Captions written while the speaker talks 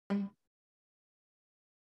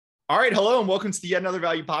All right, hello and welcome to the Yet Another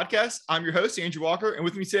Value podcast. I'm your host, Andrew Walker, and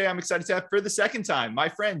with me today, I'm excited to have for the second time, my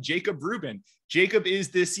friend, Jacob Rubin. Jacob is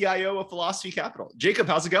the CIO of Philosophy Capital. Jacob,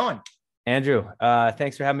 how's it going? Andrew,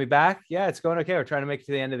 thanks for having me back. Yeah, it's going okay. We're trying to make it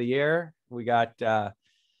to the end of the year. We got a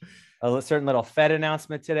certain little Fed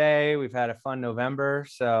announcement today. We've had a fun November.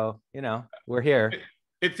 So, we're here.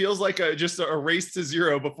 It feels like just a race to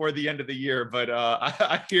zero before the end of the year, but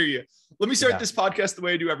I hear you. Let me start this podcast the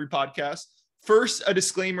way I do every podcast. First, a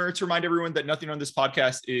disclaimer to remind everyone that nothing on this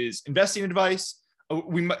podcast is investing advice.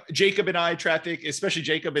 Jacob and I traffic, especially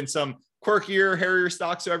Jacob, in some quirkier, hairier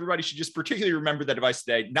stocks. So everybody should just particularly remember that advice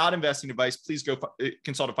today, not investing advice. Please go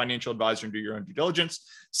consult a financial advisor and do your own due diligence.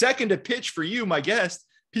 Second, a pitch for you, my guest.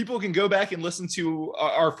 People can go back and listen to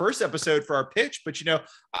our first episode for our pitch. But,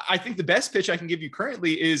 I think the best pitch I can give you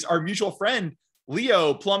currently is our mutual friend,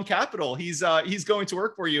 Leo, Plum Capital. He's going to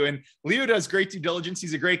work for you, and Leo does great due diligence.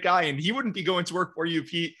 He's a great guy, and he wouldn't be going to work for you if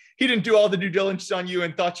he didn't do all the due diligence on you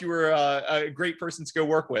and thought you were a great person to go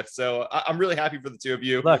work with. So I'm really happy for the two of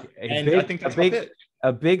you. Look, I think that's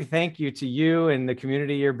a big thank you to you and the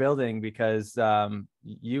community you're building, because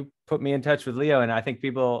you put me in touch with Leo, and I think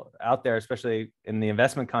people out there, especially in the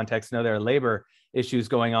investment context, know there are labor issues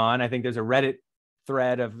going on. I think there's a Reddit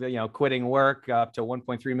thread of quitting work, up to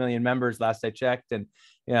 1.3 million members last I checked, and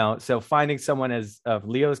so finding someone of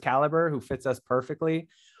Leo's caliber who fits us perfectly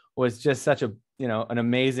was just such a an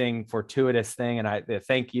amazing fortuitous thing, and I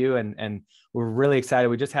thank you, and we're really excited.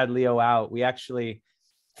 We just had Leo out. We actually,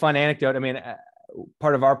 fun anecdote,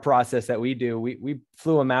 part of our process that we do, we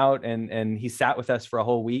flew him out, and he sat with us for a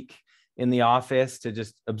whole week in the office to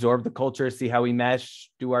just absorb the culture, see how we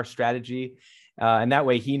mesh, do our strategy. And that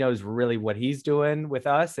way he knows really what he's doing with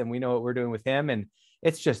us, and we know what we're doing with him. And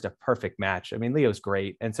it's just a perfect match. Leo's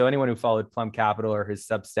great. And so anyone who followed Plum Capital or his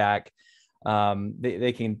Substack,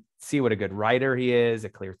 they can see what a good writer he is, a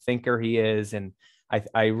clear thinker he is. And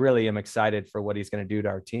I really am excited for what he's going to do to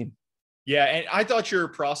our team. Yeah. And I thought your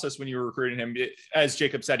process when you were recruiting him, as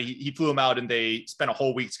Jacob said, he flew him out and they spent a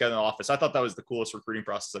whole week together in the office. I thought that was the coolest recruiting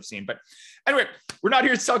process I've seen. But anyway, we're not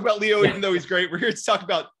here to talk about Leo, even though he's great. We're here to talk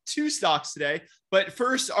about two stocks today. But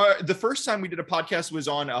first, the first time we did a podcast was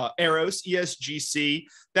on Aeros, ESGC.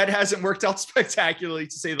 That hasn't worked out spectacularly,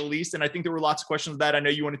 to say the least. And I think there were lots of questions of that. I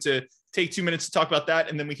know you wanted to take 2 minutes to talk about that,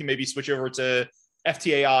 and then we can maybe switch over to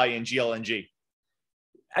FTAI and GLNG.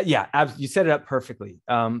 Yeah, you set it up perfectly.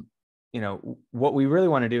 What we really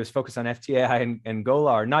want to do is focus on FTAI and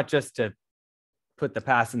Golar, not just to put the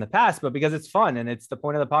past in the past, but because it's fun and it's the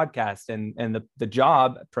point of the podcast. And the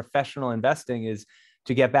job, professional investing, is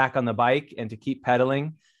to get back on the bike and to keep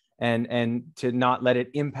pedaling and to not let it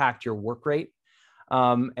impact your work rate.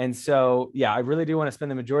 And so, I really do want to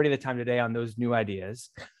spend the majority of the time today on those new ideas.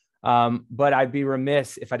 But I'd be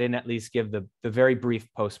remiss if I didn't at least give the very brief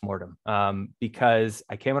postmortem, because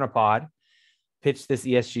I came on a pod, pitched this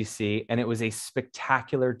ESGC, and it was a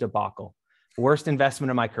spectacular debacle. Worst investment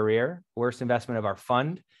of my career, worst investment of our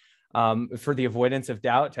fund. For the avoidance of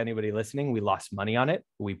doubt to anybody listening, we lost money on it.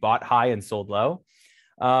 We bought high and sold low.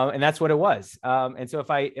 And that's what it was. And so if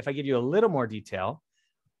I give you a little more detail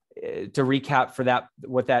to recap for that,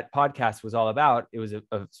 what that podcast was all about, it was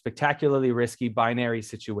a spectacularly risky binary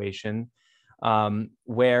situation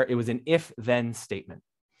where it was an if-then statement.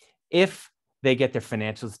 If they get their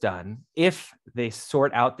financials done, if they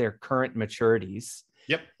sort out their current maturities,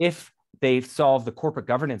 if they solve the corporate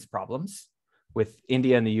governance problems with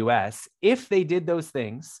India and the US, if they did those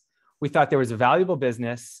things, we thought there was a valuable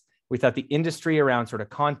business. We thought the industry around sort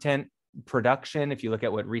of content production, if you look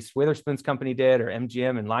at what Reese Witherspoon's company did, or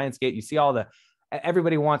MGM and Lionsgate, you see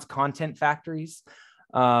everybody wants content factories.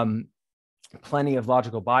 Plenty of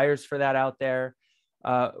logical buyers for that out there.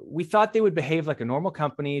 We thought they would behave like a normal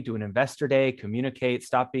company, do an investor day, communicate,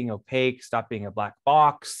 stop being opaque, stop being a black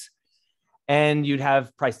box, and you'd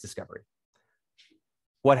have price discovery.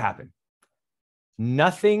 What happened?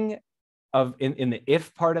 Nothing in the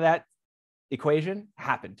if part of that equation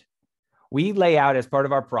happened. We lay out, as part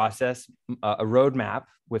of our process, a roadmap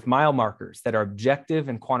with mile markers that are objective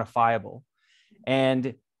and quantifiable.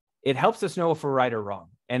 And it helps us know if we're right or wrong.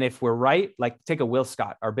 And if we're right, like take a Will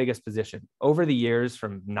Scott, our biggest position. Over the years,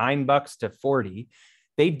 from $9 to 40,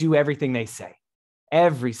 they do everything they say,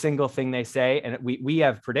 every single thing they say. And we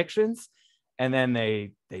have predictions, and then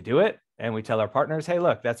they do it. And we tell our partners, hey,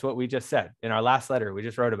 look, that's what we just said in our last letter. We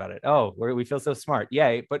just wrote about it. Oh, we feel so smart.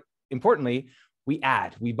 Yay. But importantly, we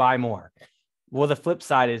buy more. Well, the flip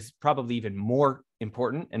side is probably even more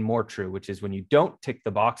important and more true, which is when you don't tick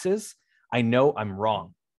the boxes, I know I'm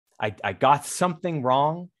wrong. I got something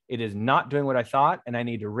wrong. It is not doing what I thought, and I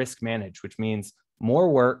need to risk manage, which means more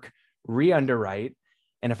work, re-underwrite,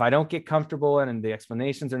 And if I don't get comfortable and the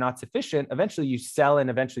explanations are not sufficient, eventually you sell and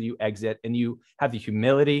eventually you exit, and you have the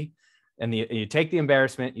humility and you take the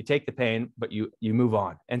embarrassment, you take the pain, but you move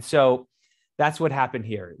on. And so that's what happened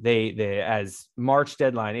here. They as March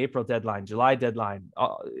deadline, April deadline, July deadline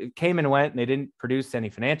it came and went, and they didn't produce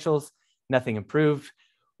any financials. Nothing improved.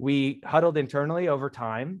 We huddled internally over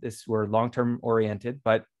time. We're long-term oriented,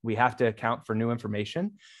 but we have to account for new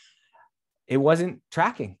information. It wasn't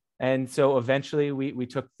tracking. And so eventually we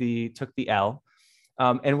took the L.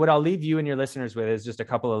 And what I'll leave you and your listeners with is just a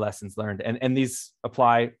couple of lessons learned. And these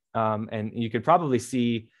apply, and you could probably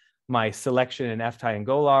see my selection in FTAI and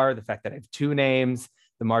Golar, the fact that I have two names,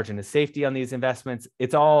 the margin of safety on these investments.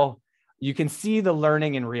 It's all, you can see the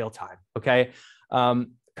learning in real time. Okay.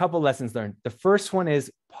 Couple of lessons learned. The first one is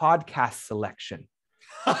podcast selection.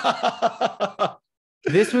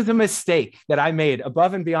 This was a mistake that I made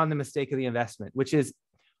above and beyond the mistake of the investment, which is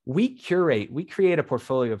we create a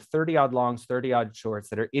portfolio of 30 odd longs, 30 odd shorts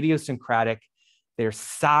that are idiosyncratic. They're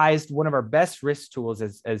sized. One of our best risk tools,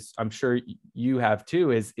 as I'm sure you have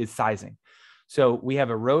too, is sizing. So we have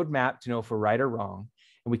a roadmap to know if we're right or wrong.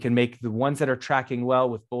 And we can make the ones that are tracking well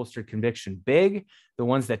with bolstered conviction big. The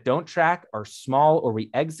ones that don't track are small or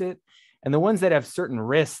we exit. And the ones that have certain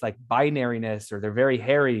risks like binariness or they're very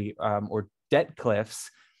hairy or debt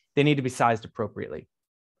cliffs, they need to be sized appropriately.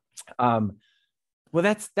 Well,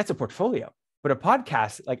 that's a portfolio. But a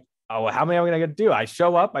podcast, like, oh, how many am I going to do? I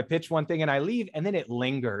show up, I pitch one thing and I leave, and then it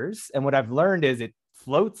lingers. And what I've learned is it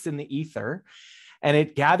floats in the ether and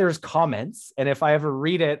it gathers comments. And if I ever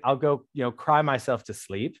read it, I'll go, cry myself to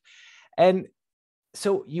sleep. And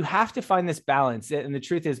so you have to find this balance. And the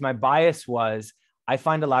truth is, my bias was I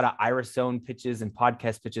find a lot of Iris Zone pitches and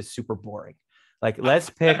podcast pitches super boring. Like, let's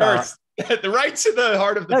pick right to the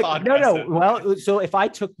heart of the podcast. No. Well, so if I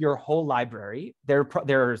took your whole library,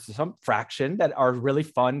 there's some fraction that are really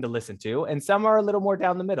fun to listen to, and some are a little more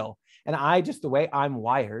down the middle. And the way I'm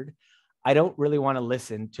wired, I don't really want to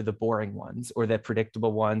listen to the boring ones or the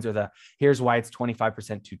predictable ones or here's why it's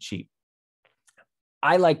 25% too cheap.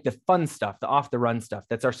 I like the fun stuff, the off the run stuff.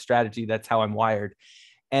 That's our strategy. That's how I'm wired.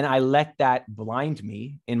 And I let that blind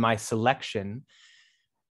me in my selection.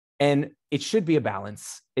 And it should be a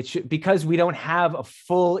balance. Because we don't have a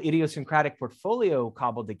full idiosyncratic portfolio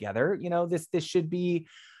cobbled together. This should be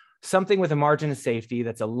something with a margin of safety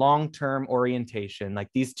that's a long-term orientation. Like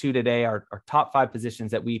these two today are top 5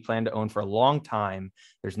 positions that we plan to own for a long time.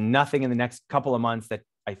 There's nothing in the next couple of months that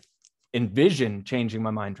I envision changing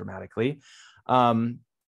my mind dramatically.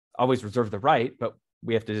 Always reserve the right, but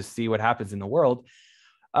we have to just see what happens in the world.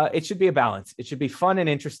 It should be a balance. It should be fun and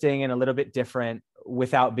interesting and a little bit different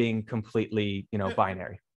without being completely,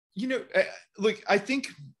 binary. Look, I think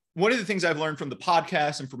one of the things I've learned from the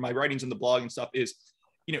podcast and from my writings on the blog and stuff is,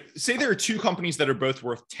 say there are two companies that are both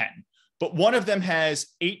worth 10, but one of them has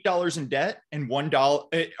 $8 in debt and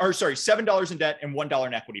 $7 in debt and $1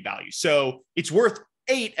 in equity value. So it's worth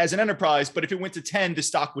 8 as an enterprise, but if it went to 10, the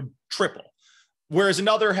stock would triple. Whereas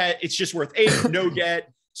another it's just worth 8, no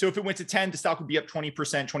debt. So if it went to 10, the stock would be up 20%,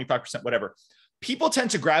 25%, whatever. People tend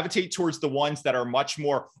to gravitate towards the ones that are much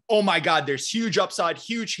more, oh my God, there's huge upside,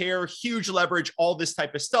 huge hair, huge leverage, all this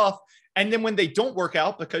type of stuff. And then when they don't work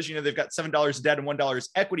out because, they've got $7 debt and $1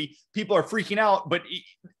 equity, people are freaking out. But,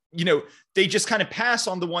 they just kind of pass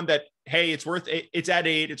on the one that, hey, it's worth 8, it's at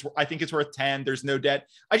 8. I think it's worth 10. There's no debt.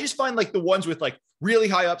 I just find like the ones with like really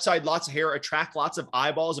high upside, lots of hair, attract lots of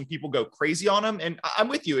eyeballs and people go crazy on them. And I'm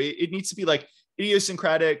with you. It needs to be like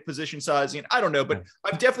idiosyncratic position sizing. I don't know, but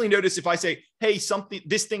I've definitely noticed if I say, hey,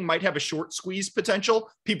 this thing might have a short squeeze potential,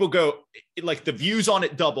 people go like the views on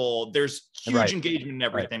it double. There's huge engagement and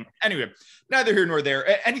everything. Right. Anyway, neither here nor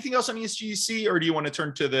there. Anything else on ESGC, or do you want to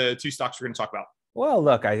turn to the 2 stocks we're going to talk about? Well,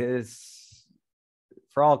 look,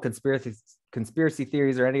 for all conspiracy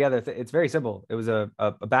theories or any other, it's very simple. It was a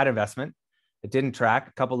bad investment. It didn't track.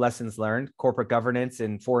 A couple lessons learned. Corporate governance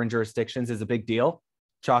in foreign jurisdictions is a big deal.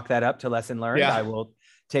 Chalk that up to lesson learned. Yeah. I will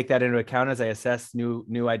take that into account as I assess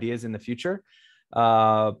new ideas in the future.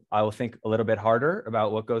 I will think a little bit harder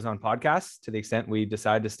about what goes on podcasts to the extent we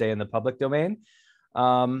decide to stay in the public domain.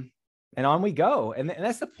 And on we go. And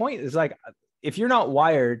that's the point, is like, if you're not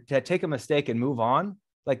wired to take a mistake and move on,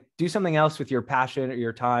 like do something else with your passion or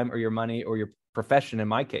your time or your money or your profession in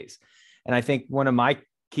my case. And I think one of my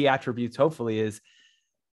key attributes, hopefully, is,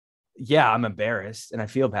 yeah, I'm embarrassed and I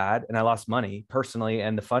feel bad and I lost money personally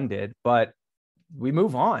and the fund did, but we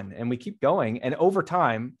move on and we keep going. And over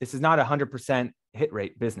time, this is not 100% hit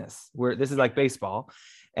rate business, where this is like baseball.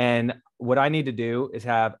 And what I need to do is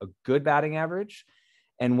have a good batting average.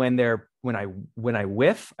 And when I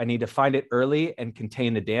whiff, I need to find it early and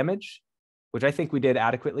contain the damage. which I think we did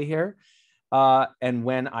adequately here. And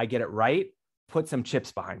when I get it right, put some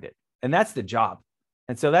chips behind it. And that's the job.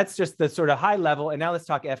 And so that's just the sort of high level. And now let's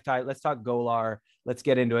talk FTAI, let's talk Golar. Let's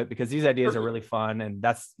get into it because these ideas are really fun. And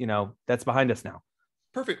that's, that's behind us now.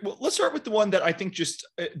 Perfect. Well, let's start with the one that I think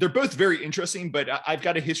they're both very interesting, but I've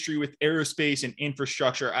got a history with aerospace and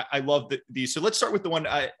infrastructure. I love these. So let's start with the one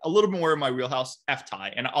a little more in my wheelhouse,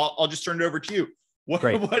 FTAI. And I'll just turn it over to you.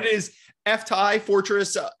 What is FTAI,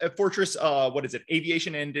 Fortress, what is it?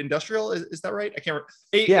 Aviation and Industrial? Is that right? I can't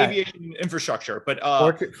remember. Aviation infrastructure, but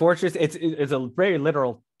Fortress, it's a very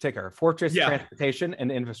literal ticker. Fortress Transportation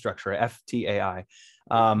and Infrastructure, FTAI.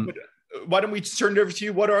 But why don't we turn it over to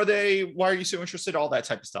you? What are they? Why are you so interested? All that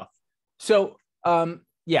type of stuff. So,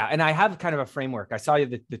 and I have kind of a framework. I saw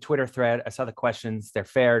the Twitter thread. I saw the questions. They're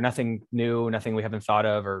fair. Nothing new. Nothing we haven't thought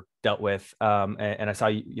of or dealt with. And I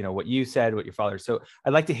saw what you said, what your father. So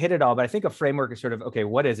I'd like to hit it all, but I think a framework is sort of okay.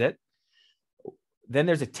 What is it? Then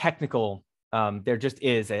there's a technical. There just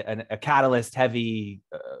is a catalyst heavy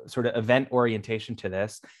sort of event orientation to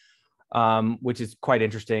this, which is quite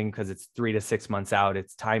interesting because it's 3 to 6 months out.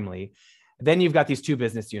 It's timely. Then you've got these two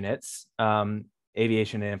business units.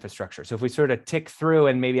 Aviation and infrastructure. So if we sort of tick through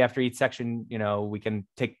and maybe after each section, we can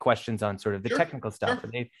take questions on sort of the technical stuff.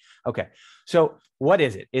 Sure. Okay. So what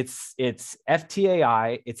is it? It's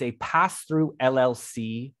FTAI. It's a pass-through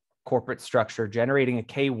LLC corporate structure generating a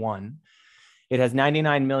K1. It has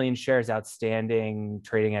 99 million shares outstanding,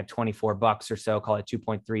 trading at $24 or so, call it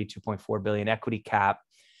 2.4 billion equity cap.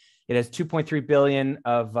 It has 2.3 billion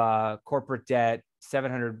of corporate debt,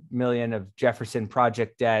 700 million of Jefferson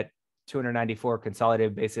project debt, 294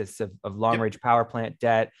 consolidated basis of long-range power plant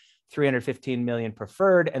debt, 315 million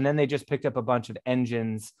preferred. And then they just picked up a bunch of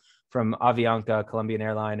engines from Avianca, Colombian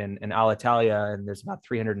Airline, and Alitalia. And there's about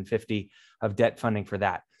 350 of debt funding for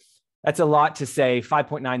that. That's a lot to say.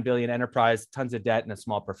 5.9 billion enterprise, tons of debt, and a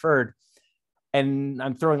small preferred. And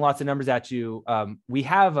I'm throwing lots of numbers at you. We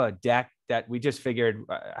have a deck that we just figured,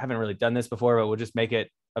 I haven't really done this before, but we'll just make it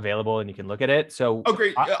available and you can look at it. So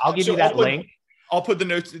great. I'll give you that link. I'll put the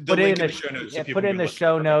notes, link in the show notes. Yeah, put it in the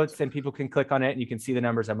show notes and people can click on it and you can see the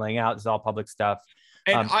numbers I'm laying out. It's all public stuff.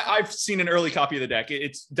 And I've seen an early copy of the deck.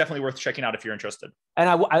 It's definitely worth checking out if you're interested.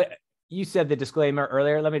 And you said the disclaimer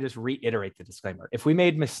earlier. Let me just reiterate the disclaimer. If we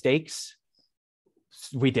made mistakes,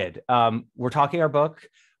 we did. We're talking our book.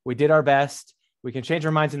 We did our best. We can change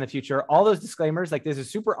our minds in the future. All those disclaimers, like this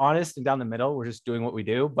is super honest and down the middle. We're just doing what we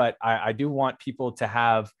do. But I do want people to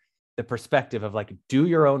have the perspective of like, do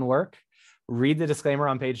your own work. Read the disclaimer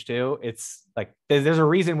on page 2. It's like, there's a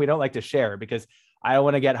reason we don't like to share because I don't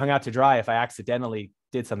want to get hung out to dry if I accidentally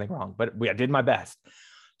did something wrong, but I did my best.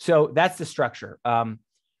 So that's the structure.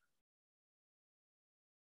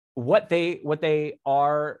 What they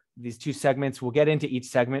are, these two segments, we'll get into each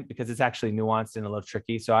segment because it's actually nuanced and a little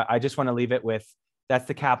tricky. So I just want to leave it with, that's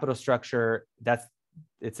the capital structure.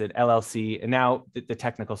 It's an LLC. And now the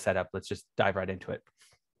technical setup, let's just dive right into it.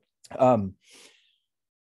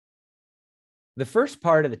 The first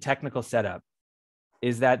part of the technical setup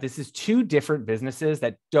is that this is two different businesses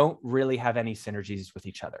that don't really have any synergies with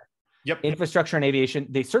each other. Yep. Infrastructure and aviation,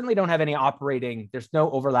 they certainly don't have any operating. There's no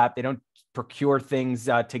overlap. They don't procure things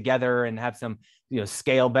together and have some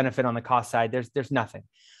scale benefit on the cost side. There's nothing.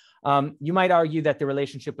 You might argue that the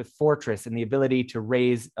relationship with Fortress and the ability to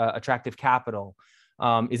raise attractive capital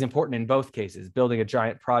is important in both cases. Building a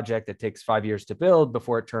giant project that takes 5 years to build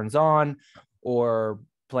before it turns on, or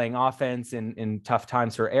playing offense in tough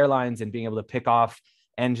times for airlines and being able to pick off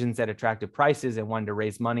engines at attractive prices and wanting to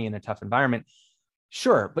raise money in a tough environment.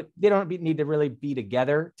 Sure, but they don't need to really be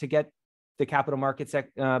together to get the capital markets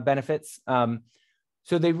benefits.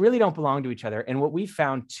 So they really don't belong to each other. And what we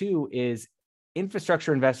found too is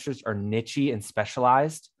infrastructure investors are niche-y and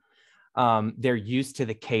specialized. They're used to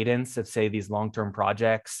the cadence of, say, these long-term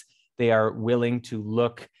projects. They are willing to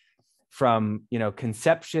look from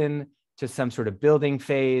conception to some sort of building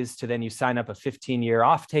phase, to then you sign up a 15-year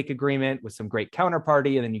offtake agreement with some great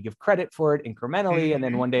counterparty, and then you give credit for it incrementally, and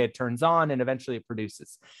then one day it turns on and eventually it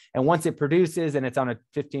produces. And once it produces and it's on a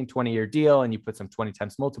 15, 20-year deal and you put some 20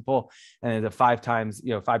 times multiple and it's a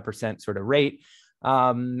 5% sort of rate,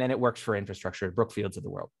 then it works for infrastructure, Brookfields of the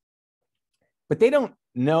world. But they don't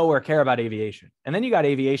know or care about aviation. And then you got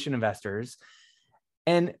aviation investors.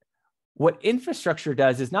 And what infrastructure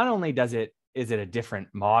does is not only is it a different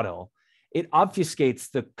model, it obfuscates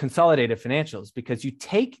the consolidated financials because you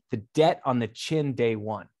take the debt on the chin day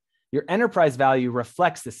one. Your enterprise value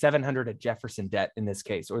reflects the 700 at Jefferson debt in this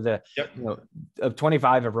case, or the of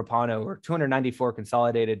 25 of Rapano, or 294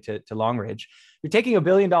 consolidated to Long Ridge. You're taking $1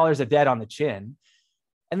 billion of debt on the chin.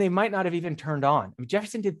 and they might not have even turned on. I mean,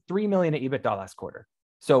 Jefferson did 3 million at EBITDA last quarter.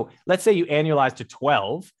 So let's say you annualize to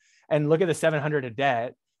 12 and look at the 700 of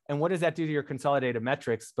debt. And what does that do to your consolidated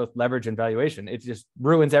metrics, both leverage and valuation? It just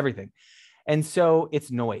ruins everything. And so it's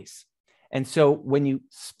noise. And so when you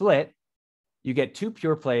split, you get two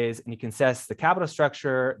pure plays and you can assess the capital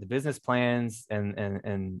structure, the business plans,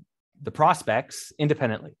 and the prospects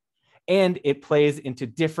independently. And it plays into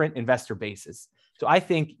different investor bases. So I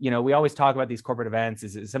think, we always talk about these corporate events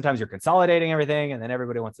is sometimes you're consolidating everything and then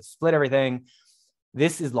everybody wants to split everything.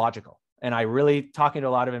 This is logical. And I really, talking to a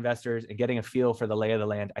lot of investors and getting a feel for the lay of the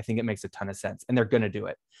land, I think it makes a ton of sense and they're going to do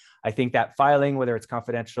it. I think that filing, whether it's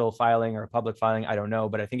confidential filing or a public filing, I don't know,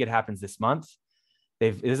 but I think it happens this month.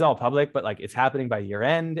 It is all public, but it's happening by year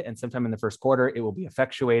end and sometime in the first quarter, it will be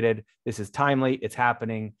effectuated. This is timely. It's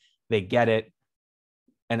happening. They get it.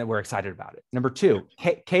 And we're excited about it. Number two,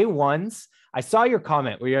 K1s. I saw your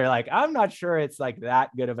comment where you're like, I'm not sure it's that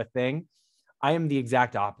good of a thing. I am the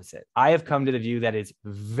exact opposite. I have come to the view that it's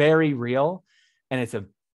very real and it's a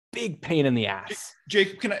big pain in the ass.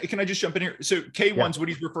 Jake, can I just jump in here? So K1s, what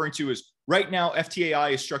he's referring to is right now,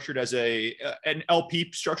 FTAI is structured as an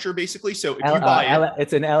LP structure, basically. So if you buy it,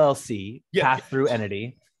 it's an LLC, pass-through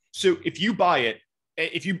entity. So if you buy it,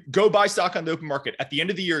 if you go buy stock on the open market, at the end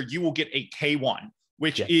of the year, you will get a K1.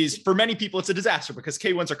 Which is for many people, it's a disaster because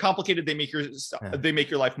K1s are complicated. They make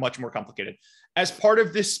your life much more complicated. As part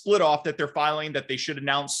of this split off that they're filing, that they should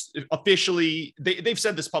announce officially, they've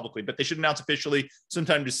said this publicly, but they should announce officially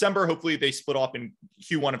sometime in December. Hopefully they split off in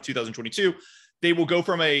Q1 of 2022. They will go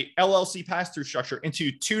from a LLC pass-through structure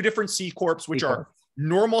into two different C corps, which are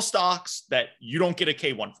normal stocks that you don't get a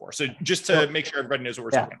K1 for. So just to make sure everybody knows what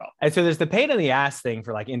we're talking about. And so there's the pain in the ass thing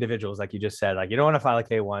for individuals, like you just said, you don't want to file a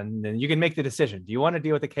K1, then you can make the decision. Do you want to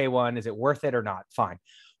deal with the K1? Is it worth it or not? Fine.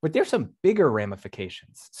 But there's some bigger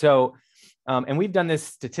ramifications. So, and we've done this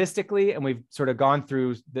statistically, and we've sort of gone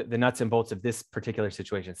through the nuts and bolts of this particular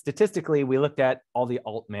situation. Statistically, we looked at all the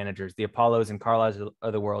alt managers, the Apollos and Carlyles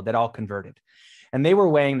of the world that all converted. And they were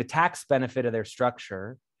weighing the tax benefit of their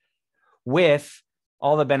structure with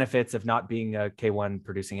all the benefits of not being a K1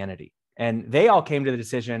 producing entity. And they all came to the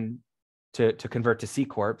decision to convert to C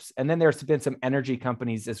Corps. And then there's been some energy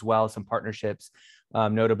companies as well, some partnerships,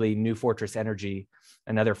 notably New Fortress Energy,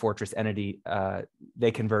 another Fortress entity, they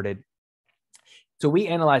converted. So we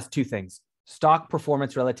analyzed two things: stock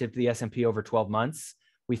performance relative to the S&P over 12 months.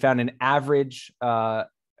 We found an average of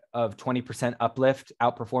 20% uplift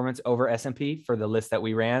outperformance over S&P for the list that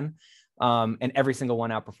we ran. And every single one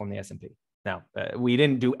outperformed the S&P. Now, we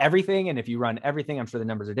didn't do everything. And if you run everything, I'm sure the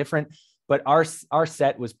numbers are different, but our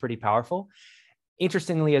set was pretty powerful.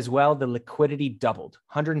 Interestingly as well, the liquidity doubled.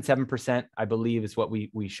 107%, I believe, is what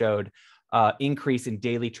we showed, increase in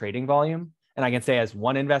daily trading volume. And I can say as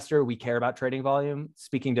one investor, we care about trading volume.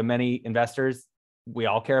 Speaking to many investors, we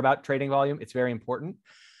all care about trading volume. It's very important.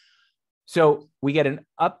 So we get an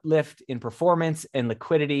uplift in performance and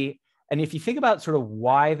liquidity. And if you think about sort of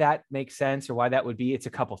why that makes sense or why that would be, it's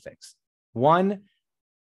a couple things. One,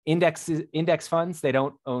 index funds, they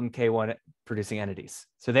don't own K1 producing entities.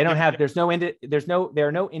 So they don't have, there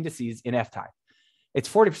are no indices in FTAI. It's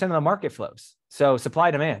 40% of the market flows. So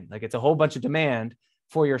supply demand, it's a whole bunch of demand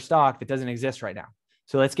for your stock that doesn't exist right now.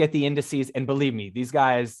 So let's get the indices. And believe me, these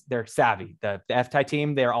guys, they're savvy. The FTAI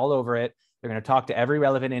team, they're all over it. They're going to talk to every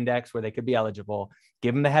relevant index where they could be eligible,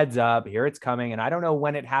 give them the heads up, here it's coming. And I don't know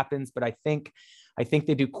when it happens, but I think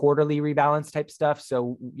they do quarterly rebalance type stuff.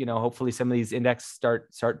 So, hopefully some of these index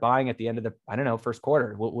start buying at the end of the, first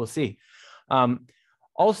quarter. We'll see.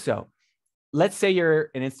 Also, let's say you're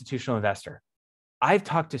an institutional investor. I've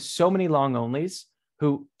talked to so many long onlys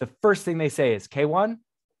who the first thing they say is K1,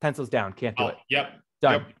 pencils down, can't do it. Yep.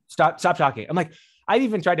 Done. Yep. Stop talking. I'm like, I've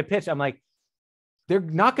even tried to pitch. I'm like, they're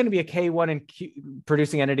not going to be a K1 and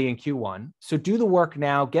producing entity in Q1. So do the work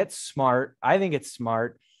now, get smart. I think it's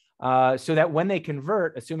smart. So that when they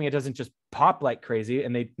convert, assuming it doesn't just pop like crazy,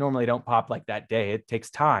 and they normally don't pop like that day, it takes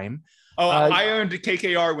time. I owned a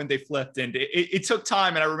KKR when they flipped, and it took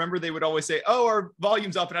time. And I remember they would always say, "Oh, our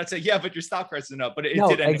volume's up," and I'd say, "Yeah, but your stock price isn't up." But it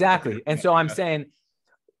did exactly. And so I'm saying,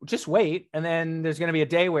 just wait, and then there's going to be a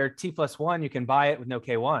day where T+1 you can buy it with no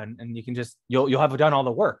K1, and you can just you'll have done all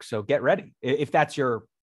the work. So get ready if that's your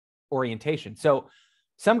orientation. So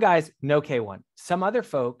some guys no K1, some other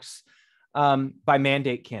folks by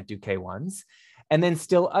mandate can't do K1s, and then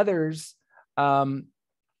still others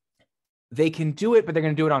they can do it, but they're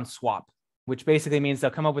going to do it on swap, which basically means they'll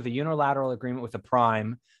come up with a unilateral agreement with the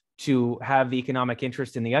prime to have the economic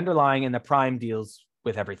interest in the underlying, and the prime deals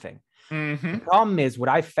with everything. Mm-hmm. The problem is what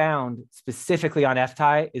I found specifically on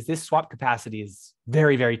FTAI is this swap capacity is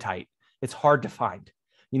very, very tight. It's hard to find.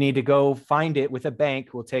 You need to go find it with a bank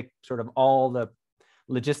who will take sort of all the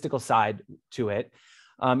logistical side to it.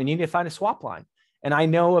 And you need to find a swap line. And I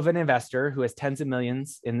know of an investor who has tens of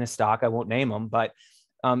millions in this stock. I won't name them, but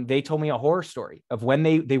they told me a horror story of when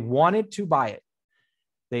they wanted to buy it.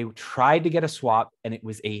 They tried to get a swap, and it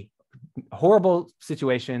was a horrible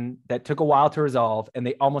situation that took a while to resolve, and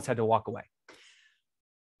they almost had to walk away.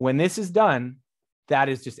 When this is done, that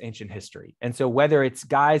is just ancient history. And so whether it's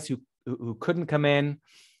guys who couldn't come in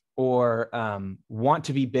or want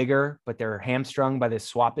to be bigger, but they're hamstrung by this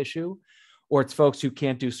swap issue, or it's folks who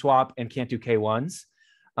can't do swap and can't do K1s.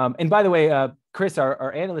 And by the way, Chris,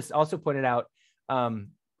 our analyst also pointed out,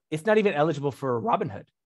 it's not even eligible for Robinhood.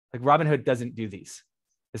 Like Robinhood doesn't do these.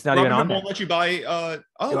 It's not even on there. Won't let you buy.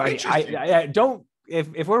 I don't.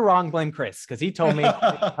 If we're wrong, blame Chris because he told me.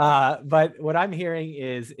 But what I'm hearing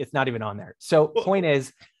is it's not even on there. So point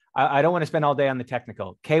is, I don't want to spend all day on the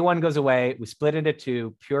technical. K1 goes away. We split into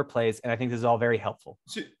two pure plays, and I think this is all very helpful.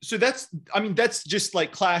 So that's just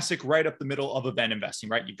like classic right up the middle of event investing,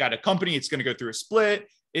 right? You've got a company, it's going to go through a split.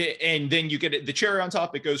 And then you get the cherry on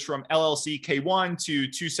top. It goes from LLC K1 to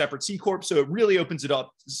two separate C Corps. So it really opens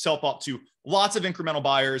itself up to lots of incremental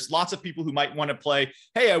buyers, lots of people who might want to play.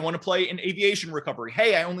 Hey, I want to play in aviation recovery.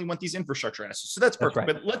 Hey, I only want these infrastructure assets. So that's perfect.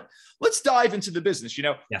 That's right. But let's dive into the business.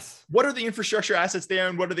 Yes. What are the infrastructure assets they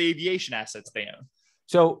own? What are the aviation assets they own?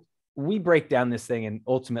 So we break down this thing, and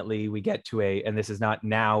ultimately we get to and this is not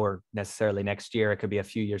now or necessarily next year. It could be a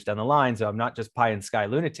few years down the line. So I'm not just pie in sky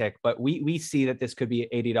lunatic, but we see that this could be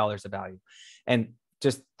 $80 of value. And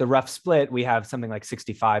just the rough split, we have something like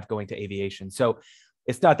 65 going to aviation. So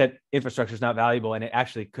it's not that infrastructure is not valuable, and it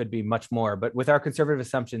actually could be much more. But with our conservative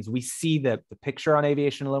assumptions, we see the picture on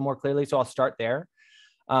aviation a little more clearly. So I'll start there.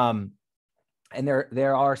 And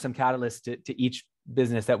there are some catalysts to each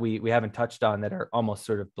business that we haven't touched on that are almost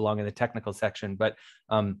sort of belong in the technical section, but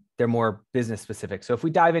they're more business specific. So if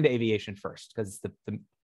we dive into aviation first, because it's the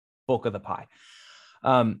bulk of the pie,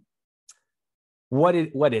 what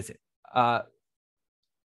is it?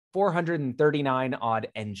 439 odd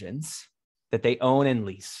engines that they own and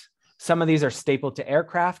lease. Some of these are stapled to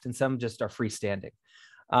aircraft and some just are freestanding.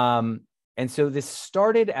 And so this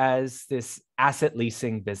started as this asset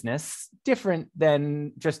leasing business, different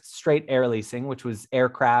than just straight air leasing, which was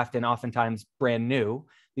aircraft and oftentimes brand new.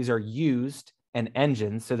 These are used and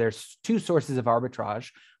engines. So there's two sources of arbitrage,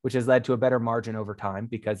 which has led to a better margin over time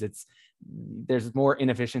because there's more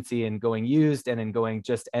inefficiency in going used and in going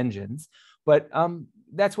just engines. But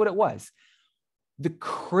that's what it was. The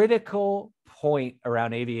critical point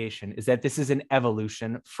around aviation is that this is an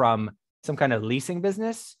evolution from some kind of leasing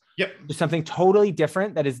business to something totally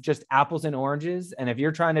different that is just apples and oranges. And if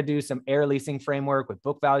you're trying to do some air leasing framework with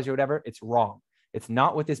book values or whatever, it's wrong. It's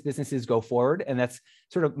not what this business is go forward. And that's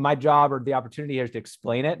sort of my job or the opportunity here is to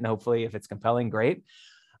explain it. And hopefully if it's compelling, great.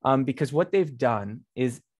 Because what they've done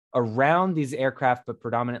is around these aircraft, but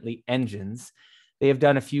predominantly engines, they have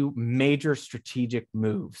done a few major strategic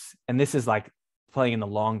moves. And this is like playing in the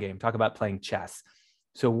long game. Talk about playing chess.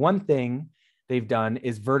 So one thing they've done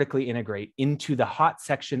is vertically integrate into the hot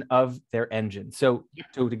section of their engine. So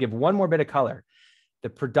to give one more bit of color, the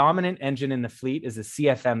predominant engine in the fleet is a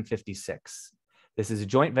CFM 56. This is a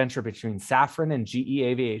joint venture between Safran and GE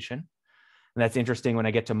Aviation. And that's interesting when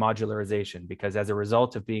I get to modularization, because as a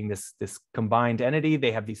result of being this combined entity,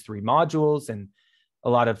 they have these three modules, and a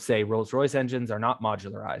lot of, say, Rolls-Royce engines are not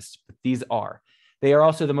modularized, but these are. They are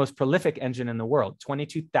also the most prolific engine in the world,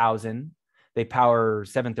 22,000. They power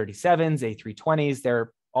 737s, A320s.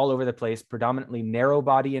 They're all over the place, predominantly narrow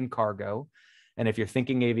body and cargo. And if you're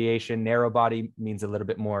thinking aviation, narrow body means a little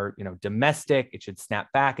bit more, domestic. It should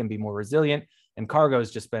snap back and be more resilient. And cargo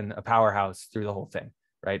has just been a powerhouse through the whole thing,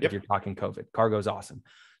 right? If you're talking COVID, cargo is awesome.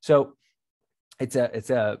 So it's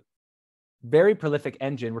a very prolific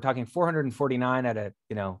engine. We're talking 449 out of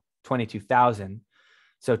 22,000.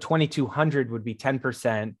 So 2,200 would be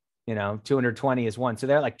 10%. 220 is one. So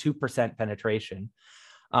they're like 2% penetration.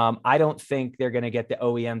 I don't think they're going to get the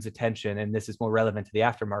OEM's attention, and this is more relevant to the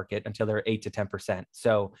aftermarket, until they're 8 to 10%.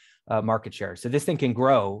 So market share. So this thing can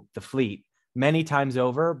grow the fleet many times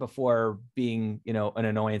over before being, an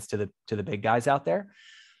annoyance to the big guys out there.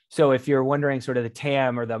 So if you're wondering sort of the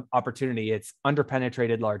TAM or the opportunity, it's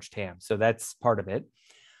underpenetrated large TAM. So that's part of it.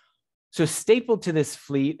 So stapled to this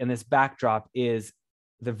fleet and this backdrop is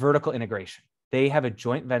the vertical integration. They have a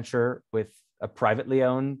joint venture with a privately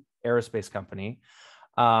owned aerospace company.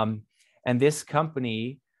 And this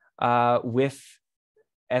company with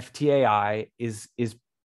FTAI is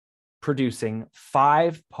producing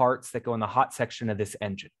 5 parts that go in the hot section of this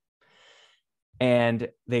engine. And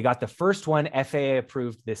they got the first one FAA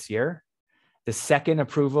approved this year. The second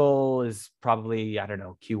approval is probably, I don't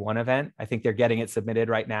know, Q1 event. I think they're getting it submitted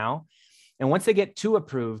right now. And once they get two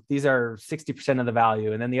approved, these are 60% of the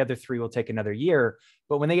value. And then the other three will take another year.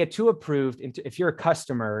 But when they get two approved, if you're a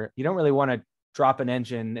customer, you don't really want to drop an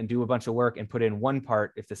engine and do a bunch of work and put in one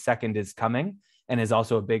part if the second is coming and is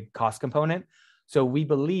also a big cost component. So we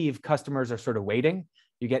believe customers are sort of waiting.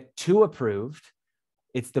 You get two approved.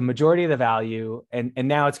 It's the majority of the value. And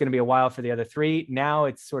now it's going to be a while for the other three. Now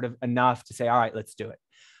it's sort of enough to say, all right, let's do it.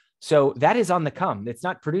 So that is on the come. It's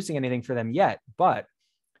not producing anything for them yet, but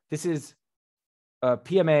this is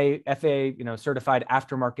PMA, FAA, certified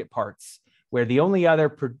aftermarket parts, where the only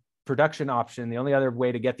other production option, the only other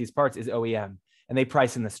way to get these parts is OEM, and they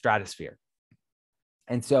price in the stratosphere.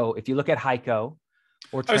 And so if you look at Heiko,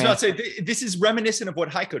 I was about to say, this is reminiscent of what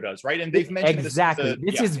Heiko does, right? And they've mentioned exactly.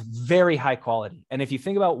 This is very high quality. And if you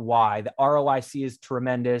think about why, the ROIC is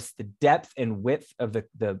tremendous. The depth and width of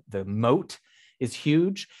the moat is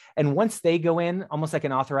huge. And once they go in, almost like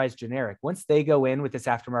an authorized generic, once they go in with this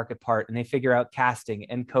aftermarket part and they figure out casting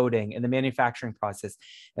and coding and the manufacturing process,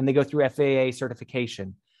 and they go through FAA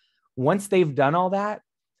certification, once they've done all that,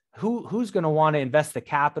 who's going to want to invest the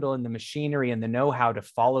capital and the machinery and the know-how to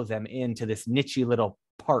follow them into this niche little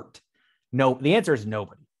part? No, the answer is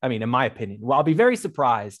nobody. I mean, in my opinion, well, I'll be very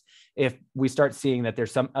surprised if we start seeing that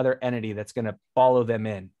there's some other entity that's going to follow them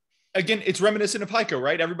in. Again, it's reminiscent of Heiko,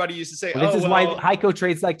 right? Everybody used to say, this is why Heiko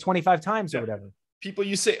trades like 25 times or whatever. People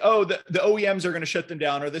used to say, the OEMs are going to shut them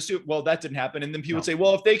down, or well, that didn't happen. And then people would say,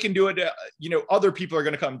 well, if they can do it, other people are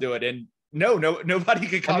going to come do it. And nobody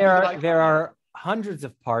could copy. There are hundreds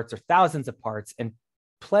of parts or thousands of parts and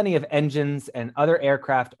plenty of engines and other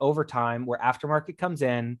aircraft over time where aftermarket comes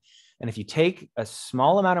in. And if you take a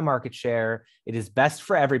small amount of market share, it is best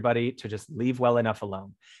for everybody to just leave well enough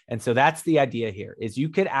alone. And so that's the idea here, is you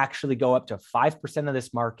could actually go up to 5% of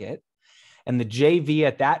this market. And the JV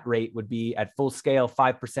at that rate would be at full scale,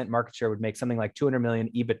 5% market share would make something like 200 million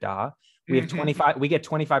EBITDA. We have 25, we get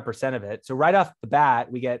 25% of it. So right off the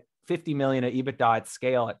bat, we get 50 million of EBITDA at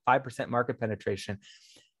scale at 5% market penetration.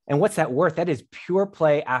 And what's that worth? That is pure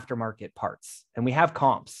play aftermarket parts. And we have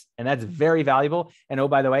comps, and that's very valuable. And oh,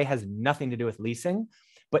 by the way, has nothing to do with leasing.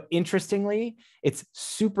 But interestingly, it's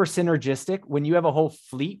super synergistic when you have a whole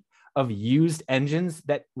fleet of used engines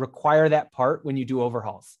that require that part when you do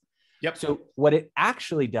overhauls. Yep. So what it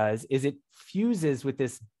actually does is it fuses with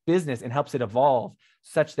this business and helps it evolve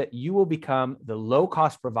such that you will become the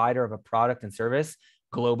low-cost provider of a product and service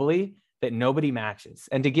globally that nobody matches.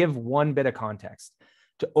 And to give one bit of context,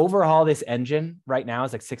 to overhaul this engine right now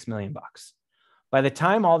is like $6 million. By the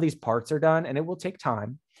time all these parts are done, and it will take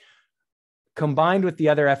time, combined with the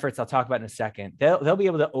other efforts I'll talk about in a second, they'll be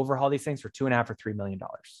able to overhaul these things for $2.5 or $3 million.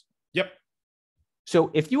 Yep.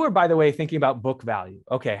 So if you were, by the way, thinking about book value,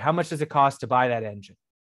 okay, how much does it cost to buy that engine?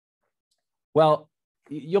 Well,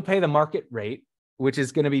 you'll pay the market rate, which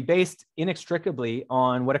is going to be based inextricably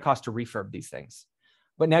on what it costs to refurb these things.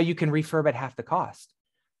 But now you can refurb at half the cost.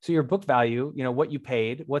 So your book value, what you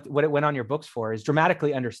paid, what it went on your books for, is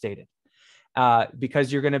dramatically understated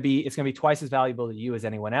because it's going to be twice as valuable to you as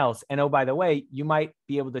anyone else. And oh, by the way, you might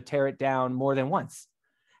be able to tear it down more than once.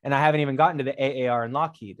 And I haven't even gotten to the AAR and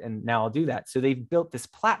Lockheed, and now I'll do that. So they've built this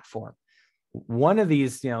platform. One of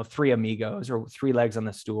these, three amigos or three legs on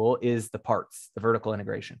the stool is the parts, the vertical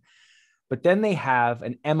integration. But then they have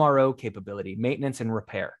an MRO capability, maintenance and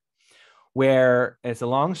repair, where it's a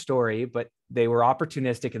long story, but they were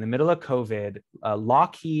opportunistic in the middle of COVID.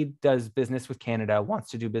 Lockheed does business with Canada,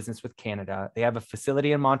 wants to do business with Canada. They have a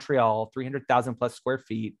facility in Montreal, 300,000 plus square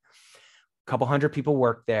feet, a couple hundred people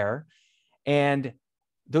work there. And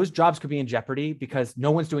those jobs could be in jeopardy because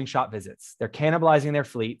no one's doing shop visits. They're cannibalizing their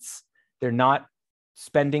fleets. They're not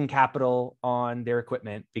spending capital on their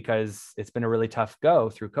equipment because it's been a really tough go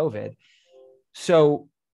through COVID. So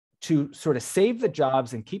to sort of save the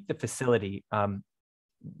jobs and keep the facility,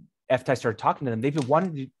 FTAI started talking to them. They've been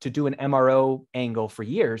wanting to do an MRO angle for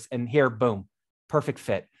years, and here, boom, perfect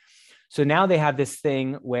fit. So now they have this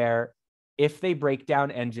thing where if they break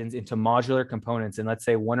down engines into modular components, and let's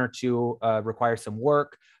say one or two require some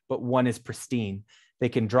work, but one is pristine, they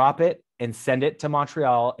can drop it and send it to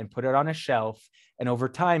Montreal and put it on a shelf, and over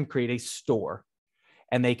time create a store.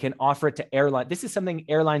 And they can offer it to airlines. This is something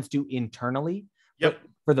airlines do internally. Yep. But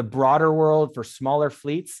for the broader world, for smaller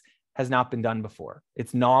fleets, has not been done before.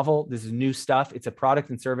 It's novel. This is new stuff. It's a product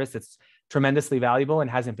and service that's tremendously valuable and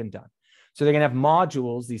hasn't been done. So they're going to have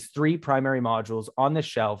modules, these three primary modules on the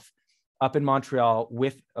shelf up in Montreal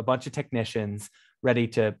with a bunch of technicians ready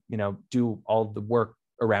to, do all the work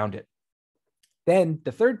around it. Then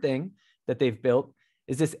the third thing that they've built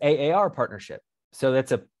is this AAR partnership. So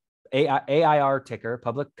that's a AIR ticker,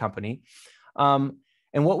 public company. And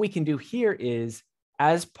what we can do here is,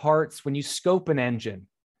 as parts, when you scope an engine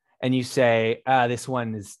and you say, this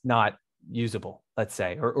one is not usable, let's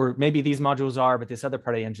say, or maybe these modules are, but this other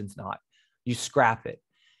part of the engine's not, you scrap it.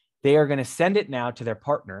 They are going to send it now to their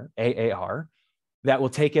partner, AAR, that will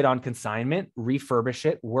take it on consignment, refurbish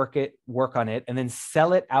it, work on it, and then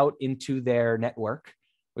sell it out into their network,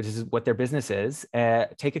 which is what their business is,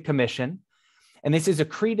 take a commission. And this is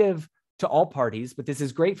accretive to all parties, but this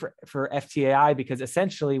is great for FTAI because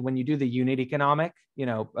essentially when you do the unit economic,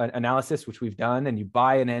 analysis, which we've done, and you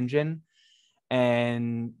buy an engine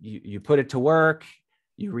and you put it to work,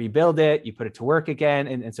 you rebuild it, you put it to work again.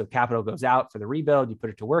 And so capital goes out for the rebuild, you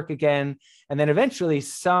put it to work again. And then eventually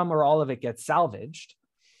some or all of it gets salvaged.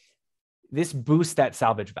 This boosts that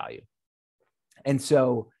salvage value. And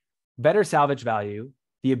so better salvage value,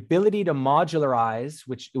 the ability to modularize,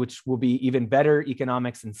 which will be even better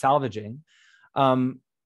economics in salvaging, and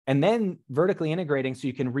then vertically integrating so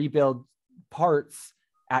you can rebuild parts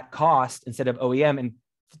at cost instead of OEM. And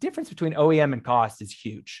the difference between OEM and cost is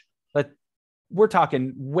huge. But we're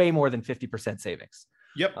talking way more than 50% savings.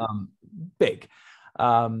 Yep. Big.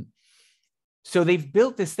 So they've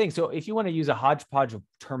built this thing. So if you want to use a hodgepodge of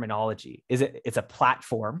terminology, it's a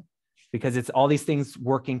platform, because it's all these things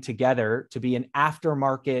working together to be an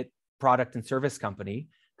aftermarket product and service company,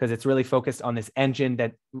 because it's really focused on this engine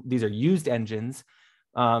that these are used engines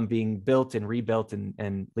being built and rebuilt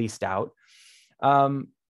and leased out.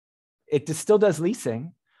 It still does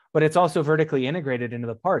leasing, but it's also vertically integrated into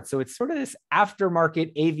the parts. So it's sort of this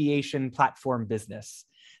aftermarket aviation platform business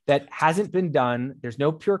that hasn't been done. There's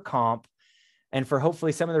no pure comp. And for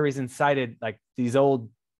hopefully some of the reasons cited, like these old,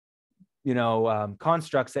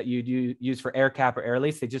 constructs that you use for air cap or air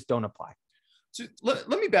lease, they just don't apply. So let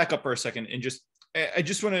me back up for a second and I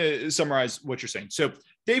just want to summarize what you're saying. So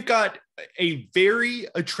they've got a very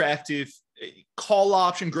attractive call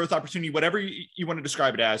option, growth opportunity, whatever you want to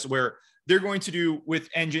describe it as, where they're going to do with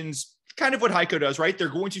engines kind of what Heiko does, right? They're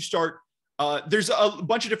going to start, there's a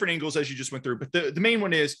bunch of different angles as you just went through, but the main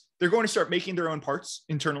one is they're going to start making their own parts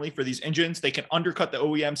internally for these engines. They can undercut the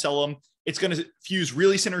OEM, sell them. It's going to fuse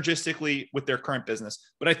really synergistically with their current business.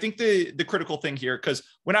 But I think the critical thing here, because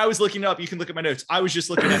when I was looking up, you can look at my notes, I was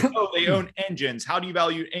just looking at, they own engines. How do you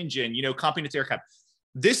value engine? Comping its air cap.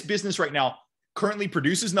 This business right now currently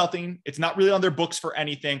produces nothing. It's not really on their books for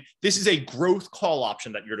anything. This is a growth call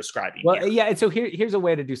option that you're describing. Well, yeah. And so here's a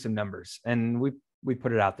way to do some numbers. And we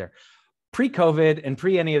put it out there. Pre-COVID and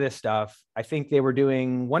pre any of this stuff, I think they were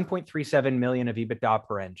doing 1.37 million of EBITDA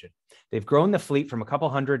per engine. They've grown the fleet from a couple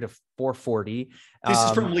hundred to 440. This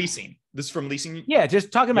is from leasing. Yeah,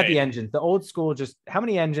 just talking about the engines, the old school, just how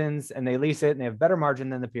many engines, and they lease it and they have better margin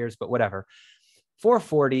than the peers, but whatever.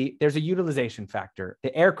 440, there's a utilization factor.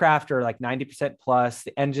 The aircraft are like 90% plus.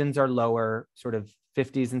 The engines are lower, sort of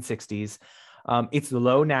 50s and 60s. It's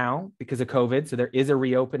low now because of COVID. So there is a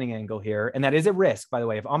reopening angle here. And that is a risk, by the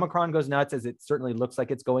way. If Omicron goes nuts, as it certainly looks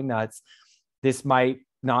like it's going nuts, this might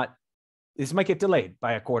get delayed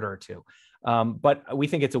by a quarter or two. But we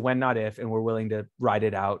think it's a when, not if, and we're willing to ride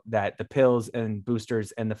it out, that the pills and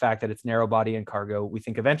boosters and the fact that it's narrow body and cargo, we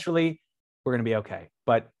think eventually we're going to be okay.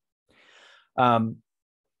 But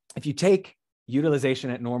if you take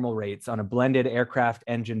utilization at normal rates on a blended aircraft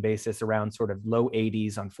engine basis around sort of low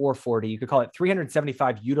 80s on 440, you could call it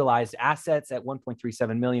 375 utilized assets at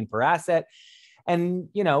 1.37 million per asset. And,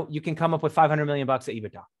 you can come up with $500 million of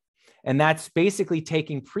EBITDA. And that's basically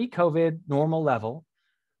taking pre-COVID normal level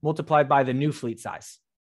multiplied by the new fleet size.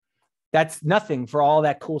 That's nothing for all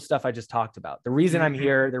that cool stuff I just talked about. The reason I'm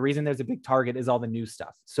here, the reason there's a big target is all the new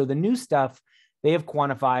stuff. So the new stuff they have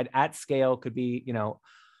quantified at scale could be,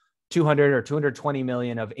 200 or 220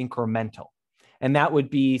 million of incremental. And that would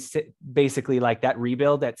be basically like that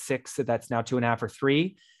rebuild at 6, that's now 2.5 or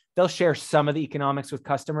 3. They'll share some of the economics with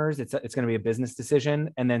customers. It's going to be a business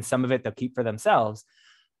decision. And then some of it they'll keep for themselves.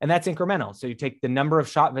 And that's incremental. So you take the number of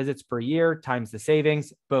shop visits per year times the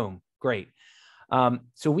savings, boom, great.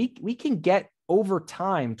 So we can get over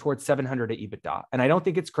time towards 700 at EBITDA. And I don't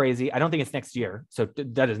think it's crazy. I don't think it's next year. So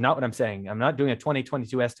that is not what I'm saying. I'm not doing a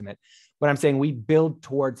 2022 estimate, but I'm saying we build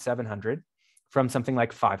towards 700 from something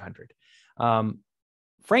like 500.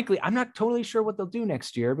 Frankly, I'm not totally sure what they'll do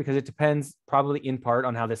next year because it depends probably in part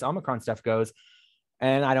on how this Omicron stuff goes.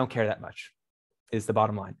 And I don't care that much is the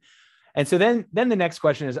bottom line. And so then the next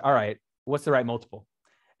question is, all right, what's the right multiple?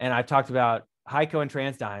 And I've talked about Heiko and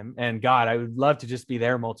TransDigm, and God, I would love to just be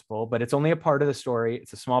their multiple, but it's only a part of the story.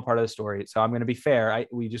 It's a small part of the story. So I'm going to be fair.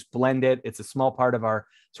 We just blend it. It's a small part of our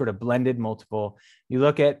sort of blended multiple. You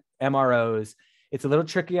look at MROs, It's a little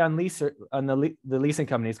tricky on the leasing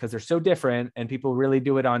companies because they're so different, and people really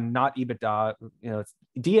do it on not EBITDA.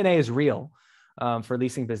 DNA is real for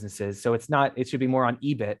leasing businesses, so it should be more on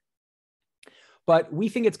EBIT. But we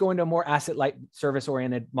think it's going to a more asset-light,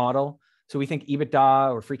 service-oriented model. So we think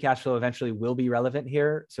EBITDA or free cash flow eventually will be relevant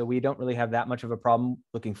here. So we don't really have that much of a problem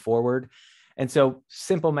looking forward. And so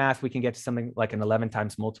simple math, we can get to something like an 11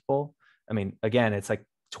 times multiple. I mean, again, it's like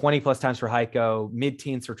 20 plus times for HEICO,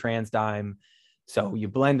 mid-teens for TransDigm. So you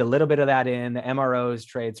blend a little bit of that in. The MROs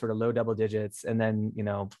trade sort of low double digits, and then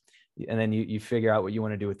you figure out what you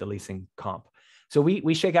want to do with the leasing comp. So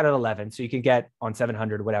we shake out at 11, so you can get on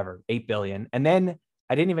 700, whatever, 8 billion. And then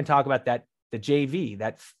I didn't even talk about that, the JV,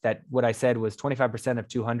 that what I said was 25% of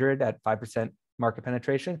 200 at 5% market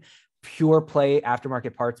penetration, pure play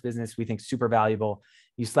aftermarket parts business. We think super valuable.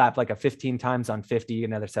 You slap like a 15 times on 50,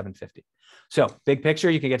 another 750. So big picture,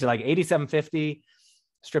 you can get to like 8750,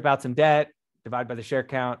 strip out some debt, divide by the share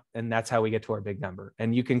count, and that's how we get to our big number.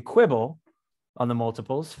 And you can quibble on the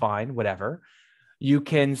multiples, fine, whatever. You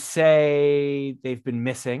can say they've been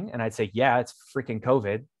missing, and I'd say, yeah, it's freaking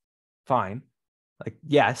COVID, fine. Like,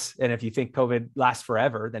 yes. And if you think COVID lasts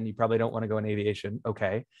forever, then you probably don't want to go in aviation.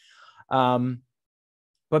 Okay.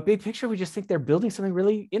 But big picture, we just think they're building something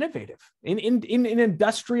really innovative in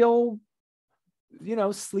industrial,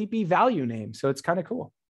 sleepy value name. So it's kind of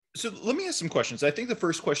cool. So let me ask some questions. I think the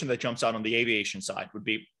first question that jumps out on the aviation side would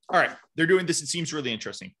be, all right, they're doing this. It seems really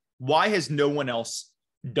interesting. Why has no one else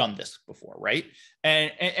done this before, right?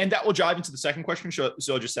 And that will jive into the second question. So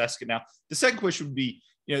I'll just ask it now. The second question would be,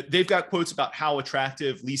 they've got quotes about how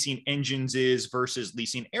attractive leasing engines is versus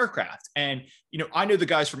leasing aircraft. And, I know the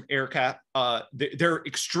guys from AerCap, they're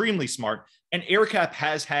extremely smart. And AerCap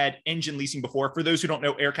has had engine leasing before. For those who don't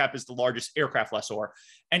know, AerCap is the largest aircraft lessor.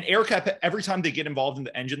 And AerCap, every time they get involved in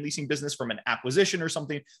the engine leasing business from an acquisition or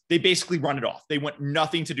something, they basically run it off. They want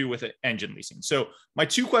nothing to do with it, engine leasing. So my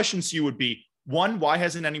two questions to you would be, one, why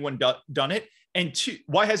hasn't anyone done it? And two,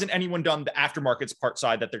 why hasn't anyone done the aftermarkets part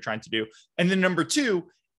side that they're trying to do? And then number two,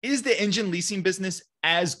 is the engine leasing business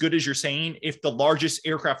as good as you're saying if the largest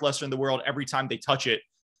aircraft lessor in the world, every time they touch it,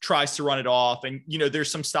 tries to run it off? And,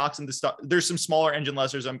 there's some stocks in the stock, there's some smaller engine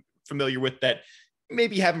lessors I'm familiar with that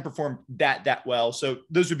maybe haven't performed that well. So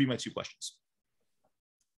those would be my two questions.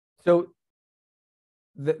 So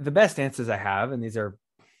the best answers I have, and these are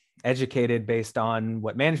educated based on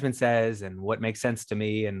what management says and what makes sense to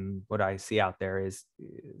me and what I see out there, is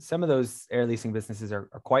some of those air leasing businesses are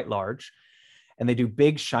quite large, and they do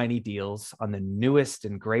big shiny deals on the newest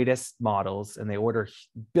and greatest models, and they order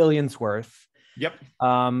billions worth. Yep.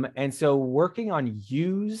 And so working on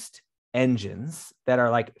used engines that are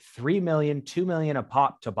like 3 million, 2 million a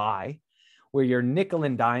pop to buy, where you're nickel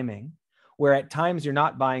and diming, where at times you're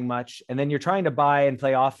not buying much, and then you're trying to buy and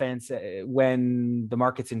play offense when the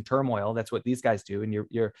market's in turmoil. That's what these guys do. And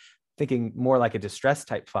you're thinking more like a distress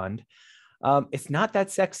type fund. It's not that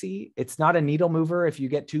sexy. It's not a needle mover if you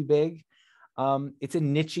get too big. It's a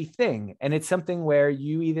niche thing. And it's something where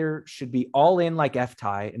you either should be all in like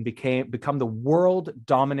FTAI and become the world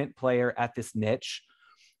dominant player at this niche,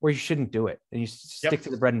 or you shouldn't do it. And you stick to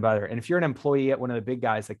the bread and butter. And if you're an employee at one of the big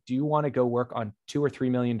guys, like, do you want to go work on $2 or $3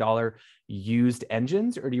 million used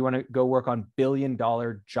engines, or do you want to go work on $1 billion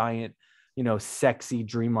giant, sexy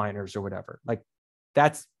Dreamliners or whatever? Like,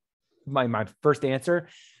 that's my first answer.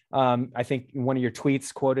 I think one of your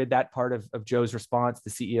tweets quoted that part of Joe's response, the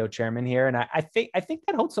CEO chairman here. And I think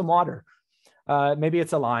that holds some water. Maybe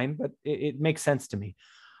it's a line, but it makes sense to me.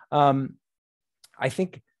 I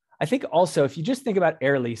think also, if you just think about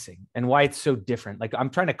air leasing and why it's so different, like I'm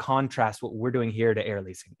trying to contrast what we're doing here to air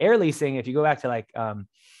leasing. Air leasing, if you go back to like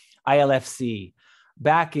ILFC,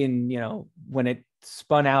 back in, when it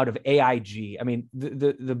spun out of AIG, I mean,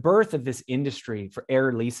 the birth of this industry for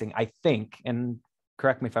air leasing, I think, and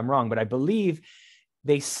correct me if I'm wrong, but I believe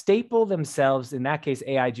they staple themselves, in that case,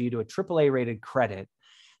 AIG, to a AAA rated credit.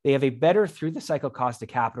 They have a better through the cycle cost of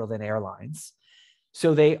capital than airlines.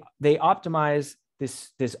 So they optimize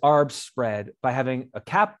this ARB spread by having a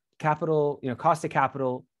capital, cost of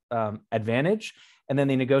capital advantage, and then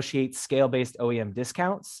they negotiate scale-based OEM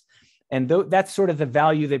discounts. And that's sort of the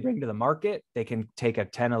value they bring to the market. They can take a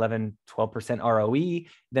 10, 11, 12% ROE,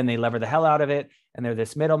 then they lever the hell out of it, and they're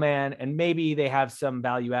this middleman, and maybe they have some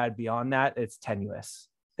value add beyond that. It's tenuous.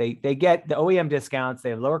 They get the OEM discounts, they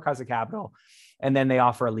have lower cost of capital, and then they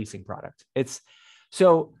offer a leasing product.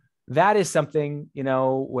 So that is something,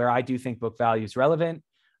 where I do think book value is relevant.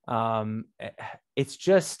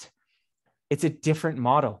 It's a different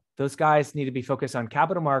model. Those guys need to be focused on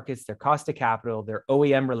capital markets, their cost of capital, their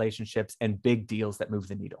OEM relationships, and big deals that move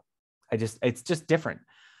the needle. It's just different.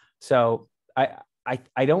 So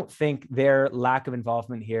I don't think their lack of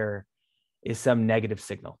involvement here is some negative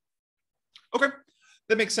signal. Okay,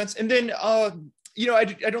 that makes sense. And then, I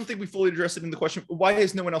don't think we fully addressed it in the question. Why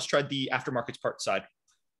has no one else tried the aftermarket parts side?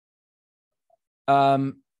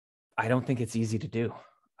 I don't think it's easy to do.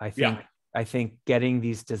 I think getting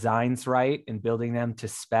these designs right and building them to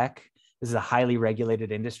spec, this is a highly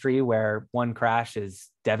regulated industry where one crash is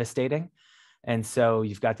devastating. And so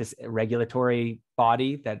you've got this regulatory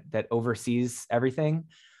body that oversees everything.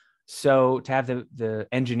 So to have the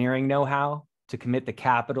engineering know-how, to commit the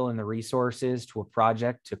capital and the resources to a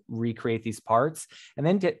project to recreate these parts, and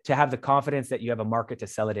then to have the confidence that you have a market to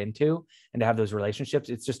sell it into and to have those relationships,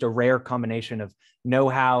 it's just a rare combination of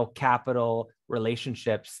know-how, capital,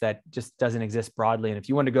 relationships that just doesn't exist broadly. And if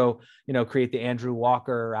you want to go, create the Andrew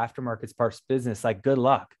Walker aftermarket parts business, like, good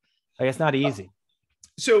luck. Like, it's not easy.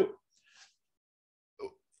 So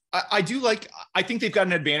I think they've got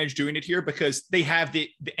an advantage doing it here because they have the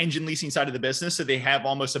engine leasing side of the business. So they have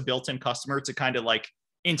almost a built-in customer to kind of like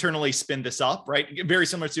internally spin this up, right? Very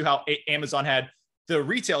similar to how Amazon had the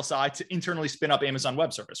retail side to internally spin up Amazon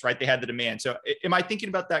Web Service, right? They had the demand. So am I thinking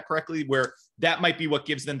about that correctly, where that might be what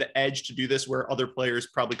gives them the edge to do this, where other players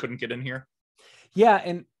probably couldn't get in here? Yeah.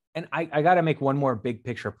 And I got to make one more big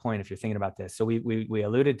picture point if you're thinking about this. So we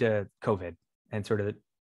alluded to COVID and sort of the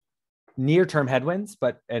near-term headwinds,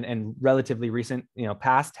 and relatively recent,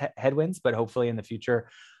 past headwinds, but hopefully in the future,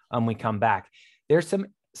 we come back. There's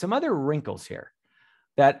some other wrinkles here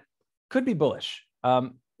that could be bullish.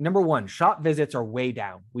 Number one, shop visits are way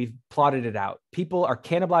down. We've plotted it out. People are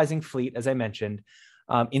cannibalizing fleet, as I mentioned,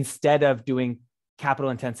 instead of doing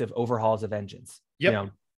capital-intensive overhauls of engines. Yep.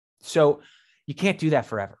 So you can't do that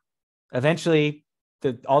forever. Eventually,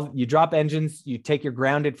 you drop engines, you take your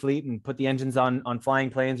grounded fleet and put the engines on flying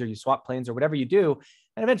planes, or you swap planes, or whatever you do.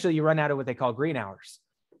 And eventually you run out of what they call green hours.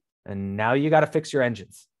 And now you got to fix your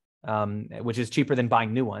engines, which is cheaper than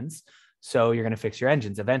buying new ones. So you're going to fix your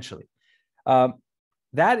engines eventually.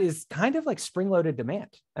 That is kind of like spring-loaded demand.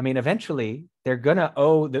 I mean, eventually they're going to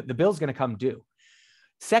owe, the bill's going to come due.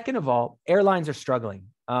 Second of all, airlines are struggling.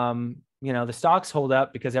 The stocks hold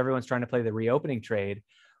up because everyone's trying to play the reopening trade.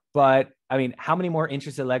 But I mean, how many more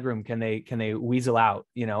inches of legroom can they weasel out?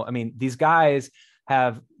 These guys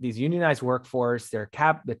have these unionized workforce. They're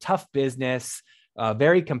the tough business,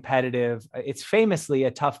 very competitive. It's famously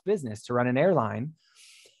a tough business to run an airline.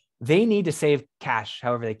 They need to save cash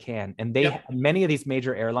however they can. And many of these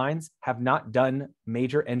major airlines have not done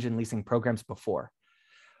major engine leasing programs before.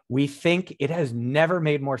 We think it has never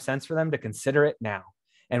made more sense for them to consider it now.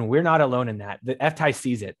 And we're not alone in that. The FTAI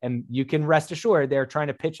sees it, and you can rest assured they're trying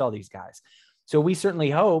to pitch all these guys. So we certainly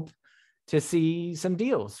hope to see some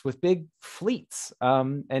deals with big fleets.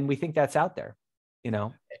 And we think that's out there,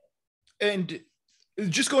 And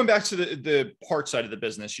just going back to the part side of the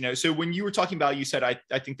business, so when you were talking about, you said,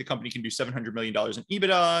 I think the company can do $700 million in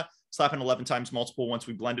EBITDA, slap an 11 times multiple once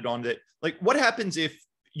we blended on it. Like, what happens if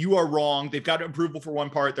you are wrong? They've got approval for one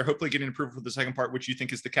part. They're hopefully getting approval for the second part, which you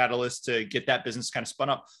think is the catalyst to get that business kind of spun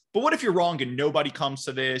up. But what if you're wrong and nobody comes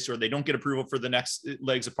to this, or they don't get approval for the next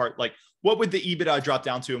legs apart? Like, what would the EBITDA drop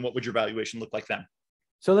down to, and what would your valuation look like then?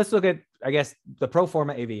 So let's look at, I guess, the pro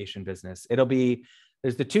forma aviation business.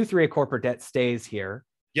 There's the 2.3 corporate debt stays here.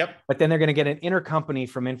 Yep. But then they're going to get an intercompany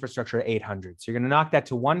from infrastructure at 800. So you're going to knock that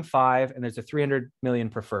to 1.5, and there's a 300 million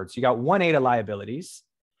preferred. So you got 1.8 of liabilities.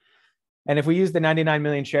 And if we use the 99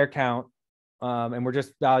 million share count, and we're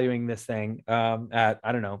just valuing this thing at,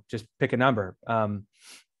 I don't know, just pick a number.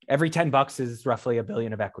 Every $10 is roughly $1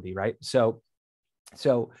 billion of equity, right? So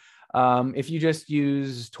if you just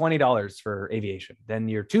use $20 for aviation, then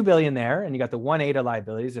you're $2 billion there, and you got the 1.8 of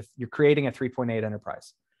liabilities. If you're creating a 3.8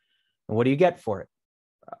 enterprise, and what do you get for it?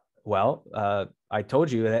 I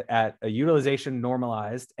told you that at a utilization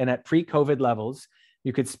normalized and at pre-COVID levels,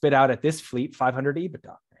 you could spit out at this fleet 500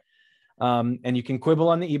 EBITDA. And you can quibble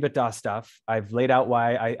on the EBITDA stuff. I've laid out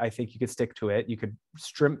why I think you could stick to it. You could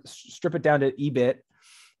strip it down to EBIT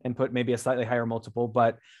and put maybe a slightly higher multiple,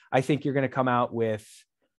 but I think you're going to come out with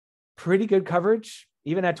pretty good coverage,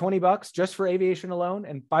 even at $20 just for aviation alone.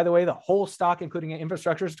 And by the way, the whole stock, including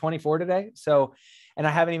infrastructure, is 24 today. So, and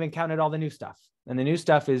I haven't even counted all the new stuff. And the new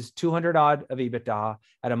stuff is 200 odd of EBITDA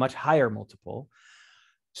at a much higher multiple.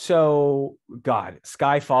 So God,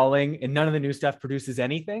 sky falling and none of the new stuff produces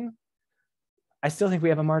anything. I still think we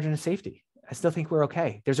have a margin of safety. I still think we're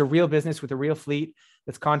okay. There's a real business with a real fleet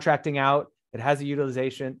that's contracting out. It has a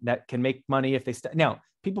utilization that can make money if they now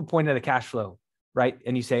people point at the cash flow, right?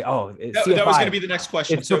 And you say, oh, that was going to be the next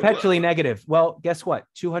question. It's perpetually negative. Well, guess what?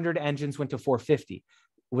 200 engines went to 450.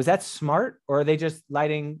 Was that smart, or are they just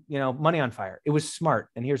lighting, money on fire? It was smart.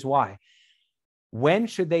 And here's why. When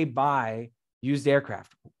should they buy used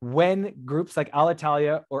aircraft? When groups like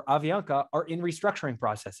Alitalia or Avianca are in restructuring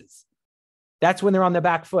processes. That's when they're on the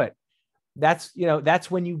back foot. That's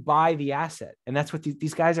when you buy the asset. And that's what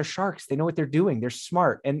these guys are sharks. They know what they're doing. They're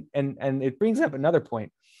smart. And it brings up another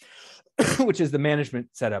point, which is the management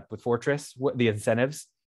setup with Fortress, the incentives.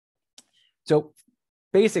 So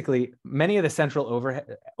basically, many of the central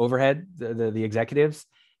overhead, the executives,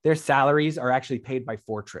 their salaries are actually paid by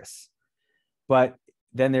Fortress. But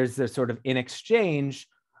then there's the sort of in exchange,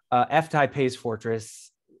 FTAI pays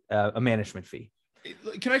Fortress a management fee.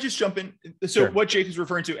 Can I just jump in? So sure. What Jacob's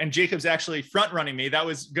referring to, and Jacob's actually front running me. That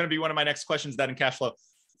was going to be one of my next questions, that in cash flow.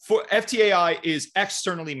 For FTAI is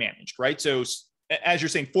externally managed, right? So as you're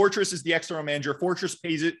saying, Fortress is the external manager. Fortress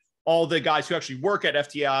pays it, all the guys who actually work at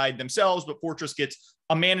FTAI themselves, but Fortress gets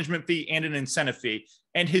a management fee and an incentive fee.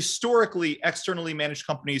 And historically, externally managed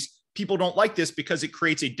companies, people don't like this because it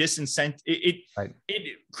creates a disincentive. It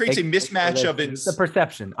creates a mismatch of the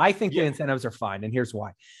perception. I think the incentives are fine, and here's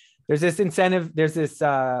why. There's this incentive. There's this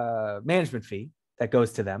management fee that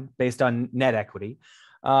goes to them based on net equity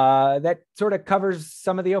that sort of covers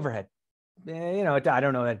some of the overhead. I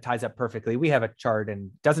don't know that it ties up perfectly. We have a chart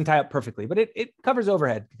and doesn't tie up perfectly, but it covers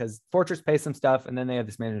overhead because Fortress pays some stuff and then they have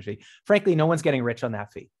this management fee. Frankly, no one's getting rich on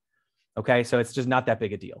that fee. Okay, so it's just not that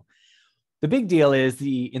big a deal. The big deal is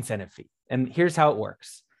the incentive fee. And here's how it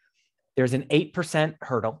works. There's an 8%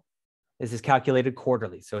 hurdle. This is calculated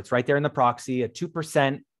quarterly. So it's right there in the proxy, a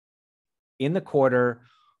 2% in the quarter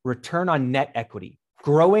return on net equity.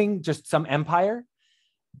 Growing just some empire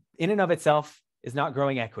in and of itself is not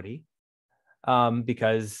growing equity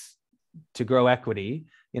because to grow equity,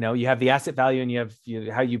 you have the asset value and you have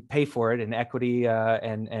how you pay for it in equity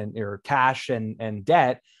and your cash and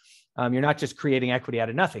debt. You're not just creating equity out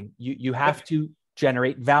of nothing. You have to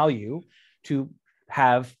generate value to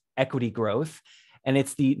have equity growth. And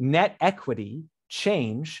it's the net equity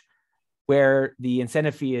change where the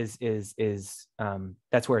incentive fee is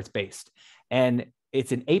that's where it's based. And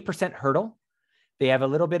it's an 8% hurdle. They have a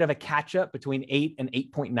little bit of a catch up between 8 and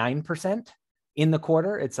 8.9% in the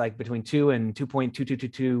quarter. It's like between 2 and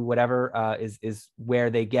 2.2222, whatever is where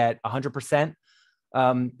they get 100%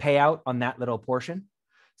 payout on that little portion.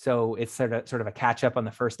 So it's sort of a catch up on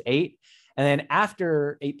the first 8. And then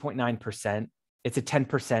after 8.9%, it's a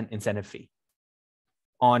 10% incentive fee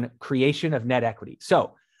on creation of net equity.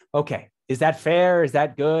 So, okay, is that fair? Is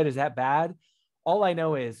that good? Is that bad? All I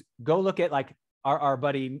know is go look at like our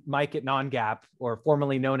buddy Mike at Non-Gap, or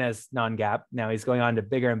formerly known as Non-Gap. Now he's going on to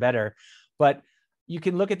bigger and better. But you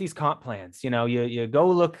can look at these comp plans. You go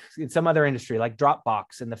look in some other industry like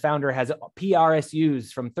Dropbox, and the founder has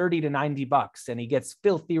PRSUs from $30 to $90 and he gets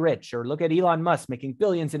filthy rich. Or look at Elon Musk making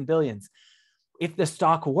billions and billions if the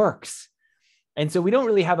stock works. And so we don't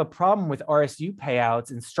really have a problem with RSU payouts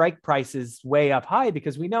and strike prices way up high,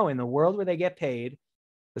 because we know in the world where they get paid,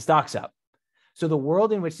 the stock's up. So the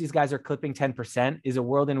world in which these guys are clipping 10% is a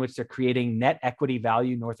world in which they're creating net equity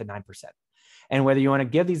value north of 9%. And whether you want to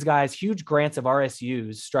give these guys huge grants of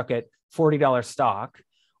RSUs struck at $40 stock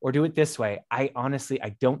or do it this way, I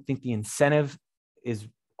don't think the incentive is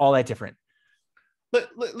all that different.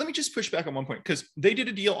 Let me just push back on one point, because they did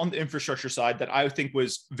a deal on the infrastructure side that I think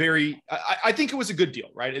was I think it was a good deal,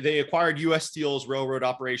 right? They acquired U.S. Steel's railroad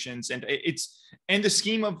operations, and the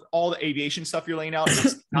scheme of all the aviation stuff you're laying out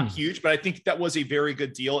is not huge, but I think that was a very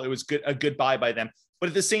good deal. It was a good buy by them. But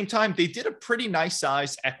at the same time, they did a pretty nice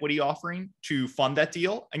sized equity offering to fund that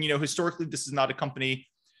deal. And, historically, this is not a company.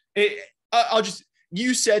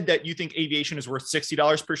 You said that you think aviation is worth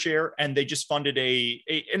 $60 per share, and they just funded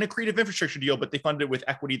an accretive infrastructure deal, but they funded it with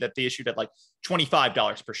equity that they issued at like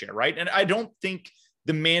 $25 per share, right? And I don't think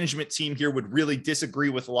the management team here would really disagree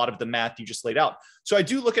with a lot of the math you just laid out. So I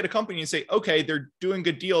do look at a company and say, okay, they're doing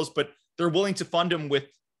good deals, but they're willing to fund them with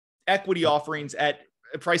equity offerings at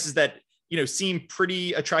prices that seem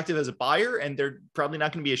pretty attractive as a buyer, and they're probably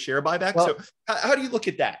not going to be a share buyback. Well, so how do you look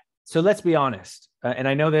at that? So let's be honest, and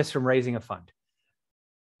I know this from raising a fund.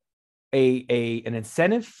 An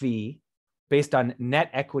incentive fee based on net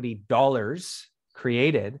equity dollars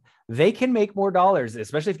created, they can make more dollars,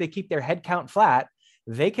 especially if they keep their head count flat.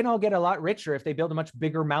 They can all get a lot richer if they build a much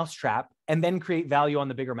bigger mousetrap and then create value on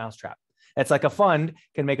the bigger mousetrap. It's like a fund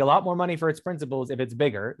can make a lot more money for its principals if it's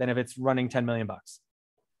bigger than if it's running 10 million bucks.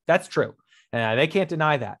 That's true. And they can't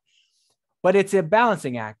deny that. But it's a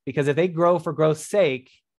balancing act, because if they grow for growth's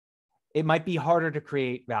sake, it might be harder to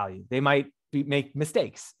create value. They might make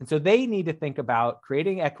mistakes. And so they need to think about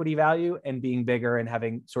creating equity value and being bigger and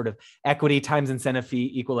having sort of equity times incentive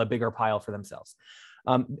fee equal a bigger pile for themselves.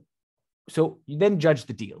 So you then judge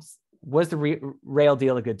the deals. Was the rail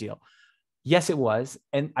deal a good deal? Yes, it was.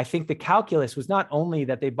 And I think the calculus was not only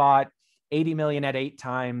that they bought 80 million at 8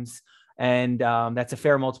 times, and that's a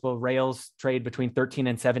fair multiple. Rails trade between 13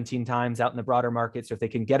 and 17 times out in the broader market. So if they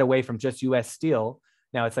can get away from just US Steel,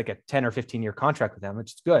 now it's like a 10 or 15-year contract with them,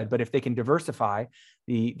 which is good. But if they can diversify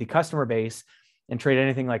the customer base and trade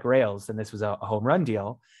anything like Rails, then this was a home run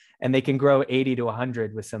deal. And they can grow 80 to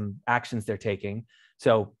 100 with some actions they're taking.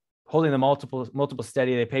 So holding the multiple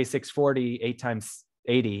steady, they pay 640, 8 times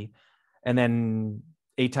 80, and then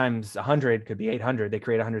 8 times 100 could be 800. They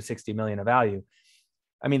create 160 million of value.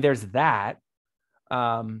 I mean, there's that.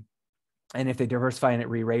 And if they diversify and it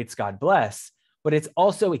re-rates, God bless. But it's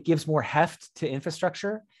also, it gives more heft to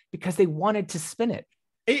infrastructure because they wanted to spin it.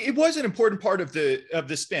 It was an important part of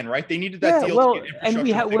the spin, right? They needed that deal. Well,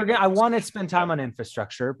 and I want to spend time on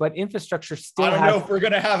infrastructure, but infrastructure still. I don't know if we're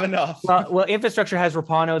going to have enough. Well, infrastructure has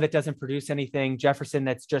Rubin that doesn't produce anything. Jefferson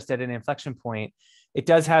that's just at an inflection point. It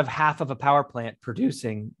does have half of a power plant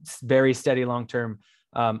producing very steady long-term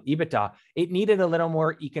EBITDA. It needed a little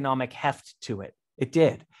more economic heft to it. It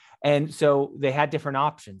did, and so they had different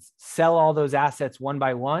options: sell all those assets one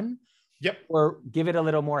by one. Yep. Or give it a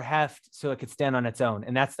little more heft so it could stand on its own.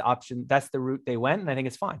 And that's the option. That's the route they went. And I think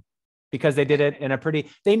it's fine because they did it in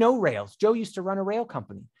they know Rails. Joe used to run a rail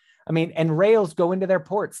company. I mean, and Rails go into their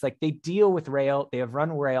ports. Like they deal with rail. They have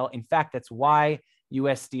run rail. In fact, that's why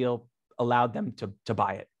US Steel allowed them to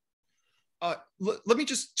buy it. Let me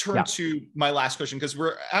just turn to my last question because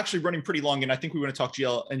we're actually running pretty long and I think we want to talk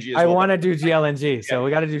GLNG as well. I want to do GLNG. So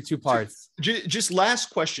we got to do 2 parts. Just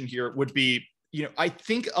last question here would be, I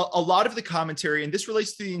think a lot of the commentary, and this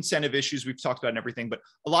relates to the incentive issues we've talked about and everything, but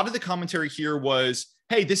a lot of the commentary here was,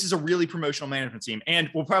 hey, this is a really promotional management team. And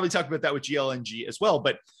we'll probably talk about that with GLNG as well.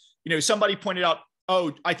 But, somebody pointed out,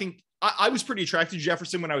 I think I was pretty attracted to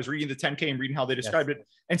Jefferson when I was reading the 10K and reading how they described it.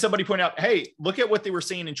 And somebody pointed out, hey, look at what they were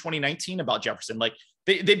saying in 2019 about Jefferson. Like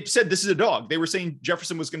they said, this is a dog. They were saying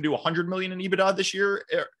Jefferson was going to do 100 million in EBITDA this year.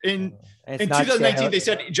 In 2019, they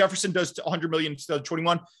said Jefferson does 100 million in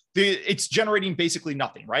 2021. It's generating basically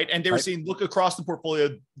nothing, right? And they were saying, look across the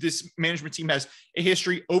portfolio, this management team has a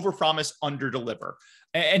history, overpromise, underdeliver.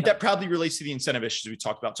 And that probably relates to the incentive issues we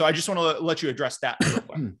talked about. So I just want to let you address that real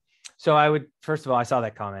quick. So I would, first of all, I saw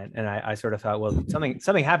that comment and I sort of thought, well,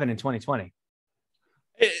 something happened in 2020.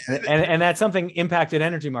 And that something impacted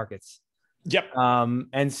energy markets. Yep.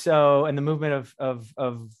 And the movement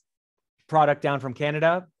of product down from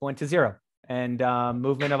Canada went to zero, and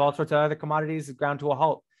movement of all sorts of other commodities ground to a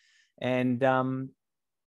halt. And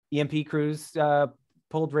EMP crews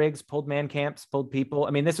pulled rigs, pulled man camps, pulled people. I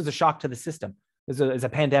mean, this was a shock to the system. This is a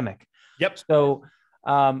pandemic. Yep. So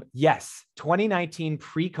yes, 2019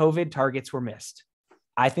 pre-COVID targets were missed.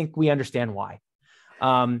 I think we understand why.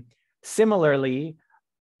 Similarly,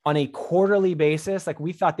 on a quarterly basis, like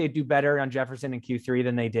we thought they'd do better on Jefferson in Q3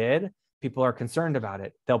 than they did. People are concerned about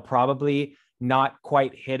it. They'll probably not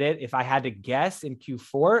quite hit it. If I had to guess in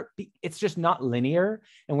Q4, it's just not linear.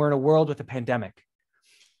 And we're in a world with a pandemic.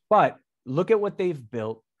 But look at what they've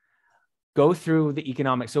built. Go through the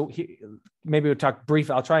economics. So maybe we'll talk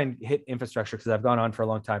briefly. I'll try and hit infrastructure because I've gone on for a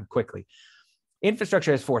long time quickly. Infrastructure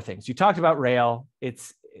has 4 things. You talked about rail.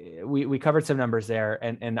 We covered some numbers there.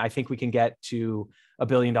 And I think we can get to $1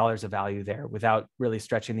 billion of value there without really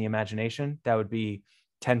stretching the imagination. That would be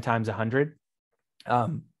 10 times 100.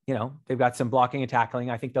 They've got some blocking and tackling.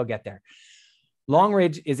 I think they'll get there. Long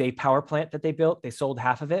Ridge is a power plant that they built. They sold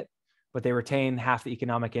half of it, but they retain half the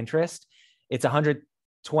economic interest. It's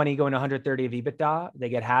 120 going to 130 of EBITDA. They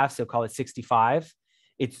get half, so call it 65.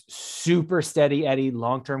 It's super steady Eddie,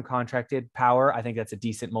 long-term contracted power. I think that's a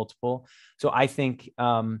decent multiple. So I think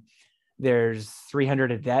there's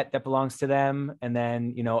 300 of debt that belongs to them. And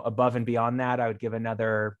then, above and beyond that, I would give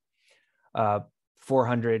another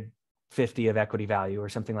 450 of equity value or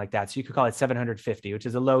something like that. So you could call it 750, which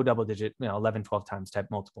is a low double digit, 11, 12 times type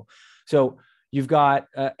multiple. So you've got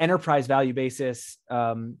enterprise value basis,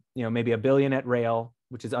 maybe $1 billion at rail,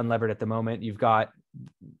 which is unlevered at the moment. You've got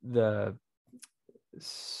the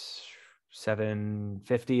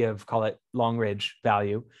 750 of, call it Long Ridge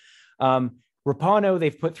value. Rapano,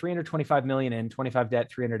 they've put 325 million in, 25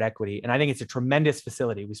 debt, 300 equity. And I think it's a tremendous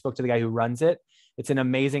facility. We spoke to the guy who runs it. It's an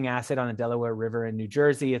amazing asset on the Delaware River in New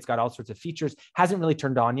Jersey. It's got all sorts of features, hasn't really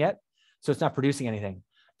turned on yet. So it's not producing anything.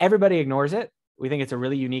 Everybody ignores it. We think it's a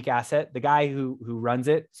really unique asset. The guy who runs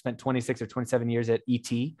it spent 26 or 27 years at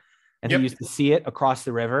ET, and he used to see it across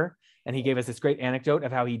the river. And he gave us this great anecdote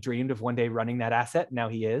of how he dreamed of one day running that asset. Now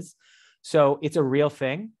he is. So it's a real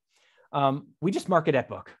thing. We just mark it at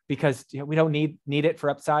book because we don't need it for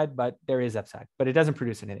upside, but there is upside, but it doesn't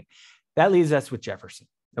produce anything. That leaves us with Jefferson.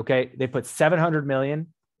 Okay. They put 700 million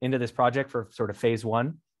into this project for sort of phase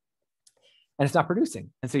one, and it's not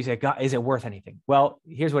producing. And so you say, God, is it worth anything? Well,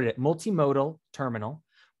 here's what it is. Multimodal terminal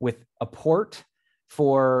with a port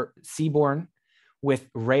for seaborne, with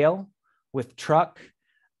rail, with truck,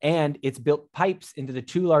 and it's built pipes into the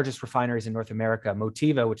two largest refineries in North America,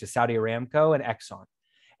 Motiva, which is Saudi Aramco, and Exxon.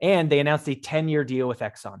 And they announced a 10-year deal with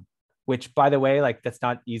Exxon, which, by the way, like, that's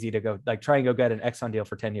not easy to go, like, try and go get an Exxon deal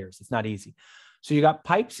for 10 years. It's not easy. So you got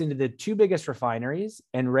pipes into the two biggest refineries,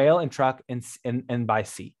 and rail and truck and by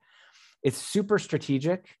sea. It's super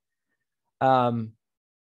strategic. And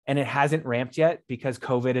it hasn't ramped yet because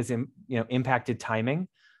COVID has impacted timing,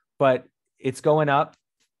 but it's going up.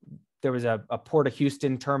 There was a Port of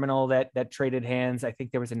Houston terminal that traded hands. I think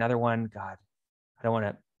there was another one. God, I don't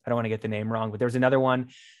want to get the name wrong, but there was another one.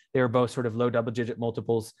 They were both sort of low double-digit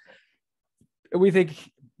multiples. We think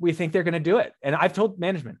they're going to do it. And I've told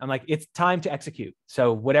management, I'm like, it's time to execute.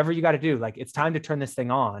 So whatever you got to do, like, it's time to turn this thing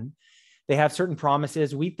on. They have certain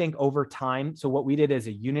promises. We think over time. So what we did is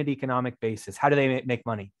a unit economic basis. How do they make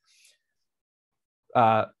money?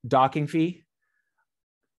 Docking fee,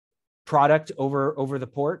 product over the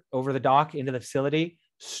port, over the dock into the facility,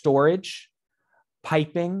 storage,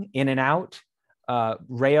 piping in and out,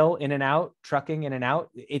 rail in and out, trucking in and out.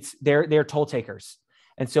 They're toll takers.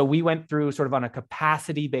 And so we went through sort of on a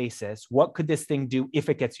capacity basis, what could this thing do if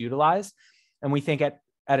it gets utilized? And we think at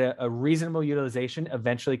a reasonable utilization,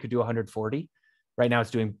 eventually could do 140. Right now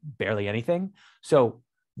it's doing barely anything. So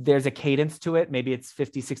there's a cadence to it. Maybe it's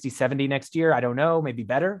 50, 60, 70 next year. I don't know, maybe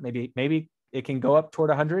better. Maybe it can go up toward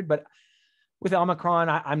 100, but with Omicron,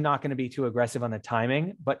 I'm not going to be too aggressive on the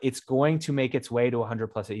timing, but it's going to make its way to 100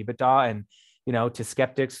 plus at EBITDA. And, to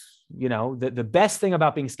skeptics, the best thing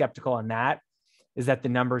about being skeptical on that is that the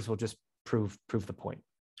numbers will just prove the point.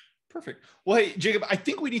 Perfect. Well, hey, Jacob, I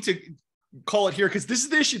think we need to call it here because this is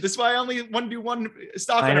the issue. This is why I only want to do one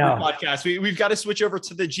stock on every podcast. We've got to switch over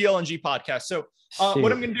to the GLNG podcast. So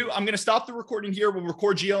what I'm going to do, I'm going to stop the recording here. We'll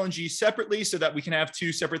record GLNG separately so that we can have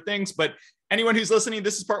two separate things. But anyone who's listening,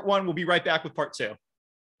 this is part one. We'll be right back with part two.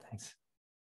 Thanks.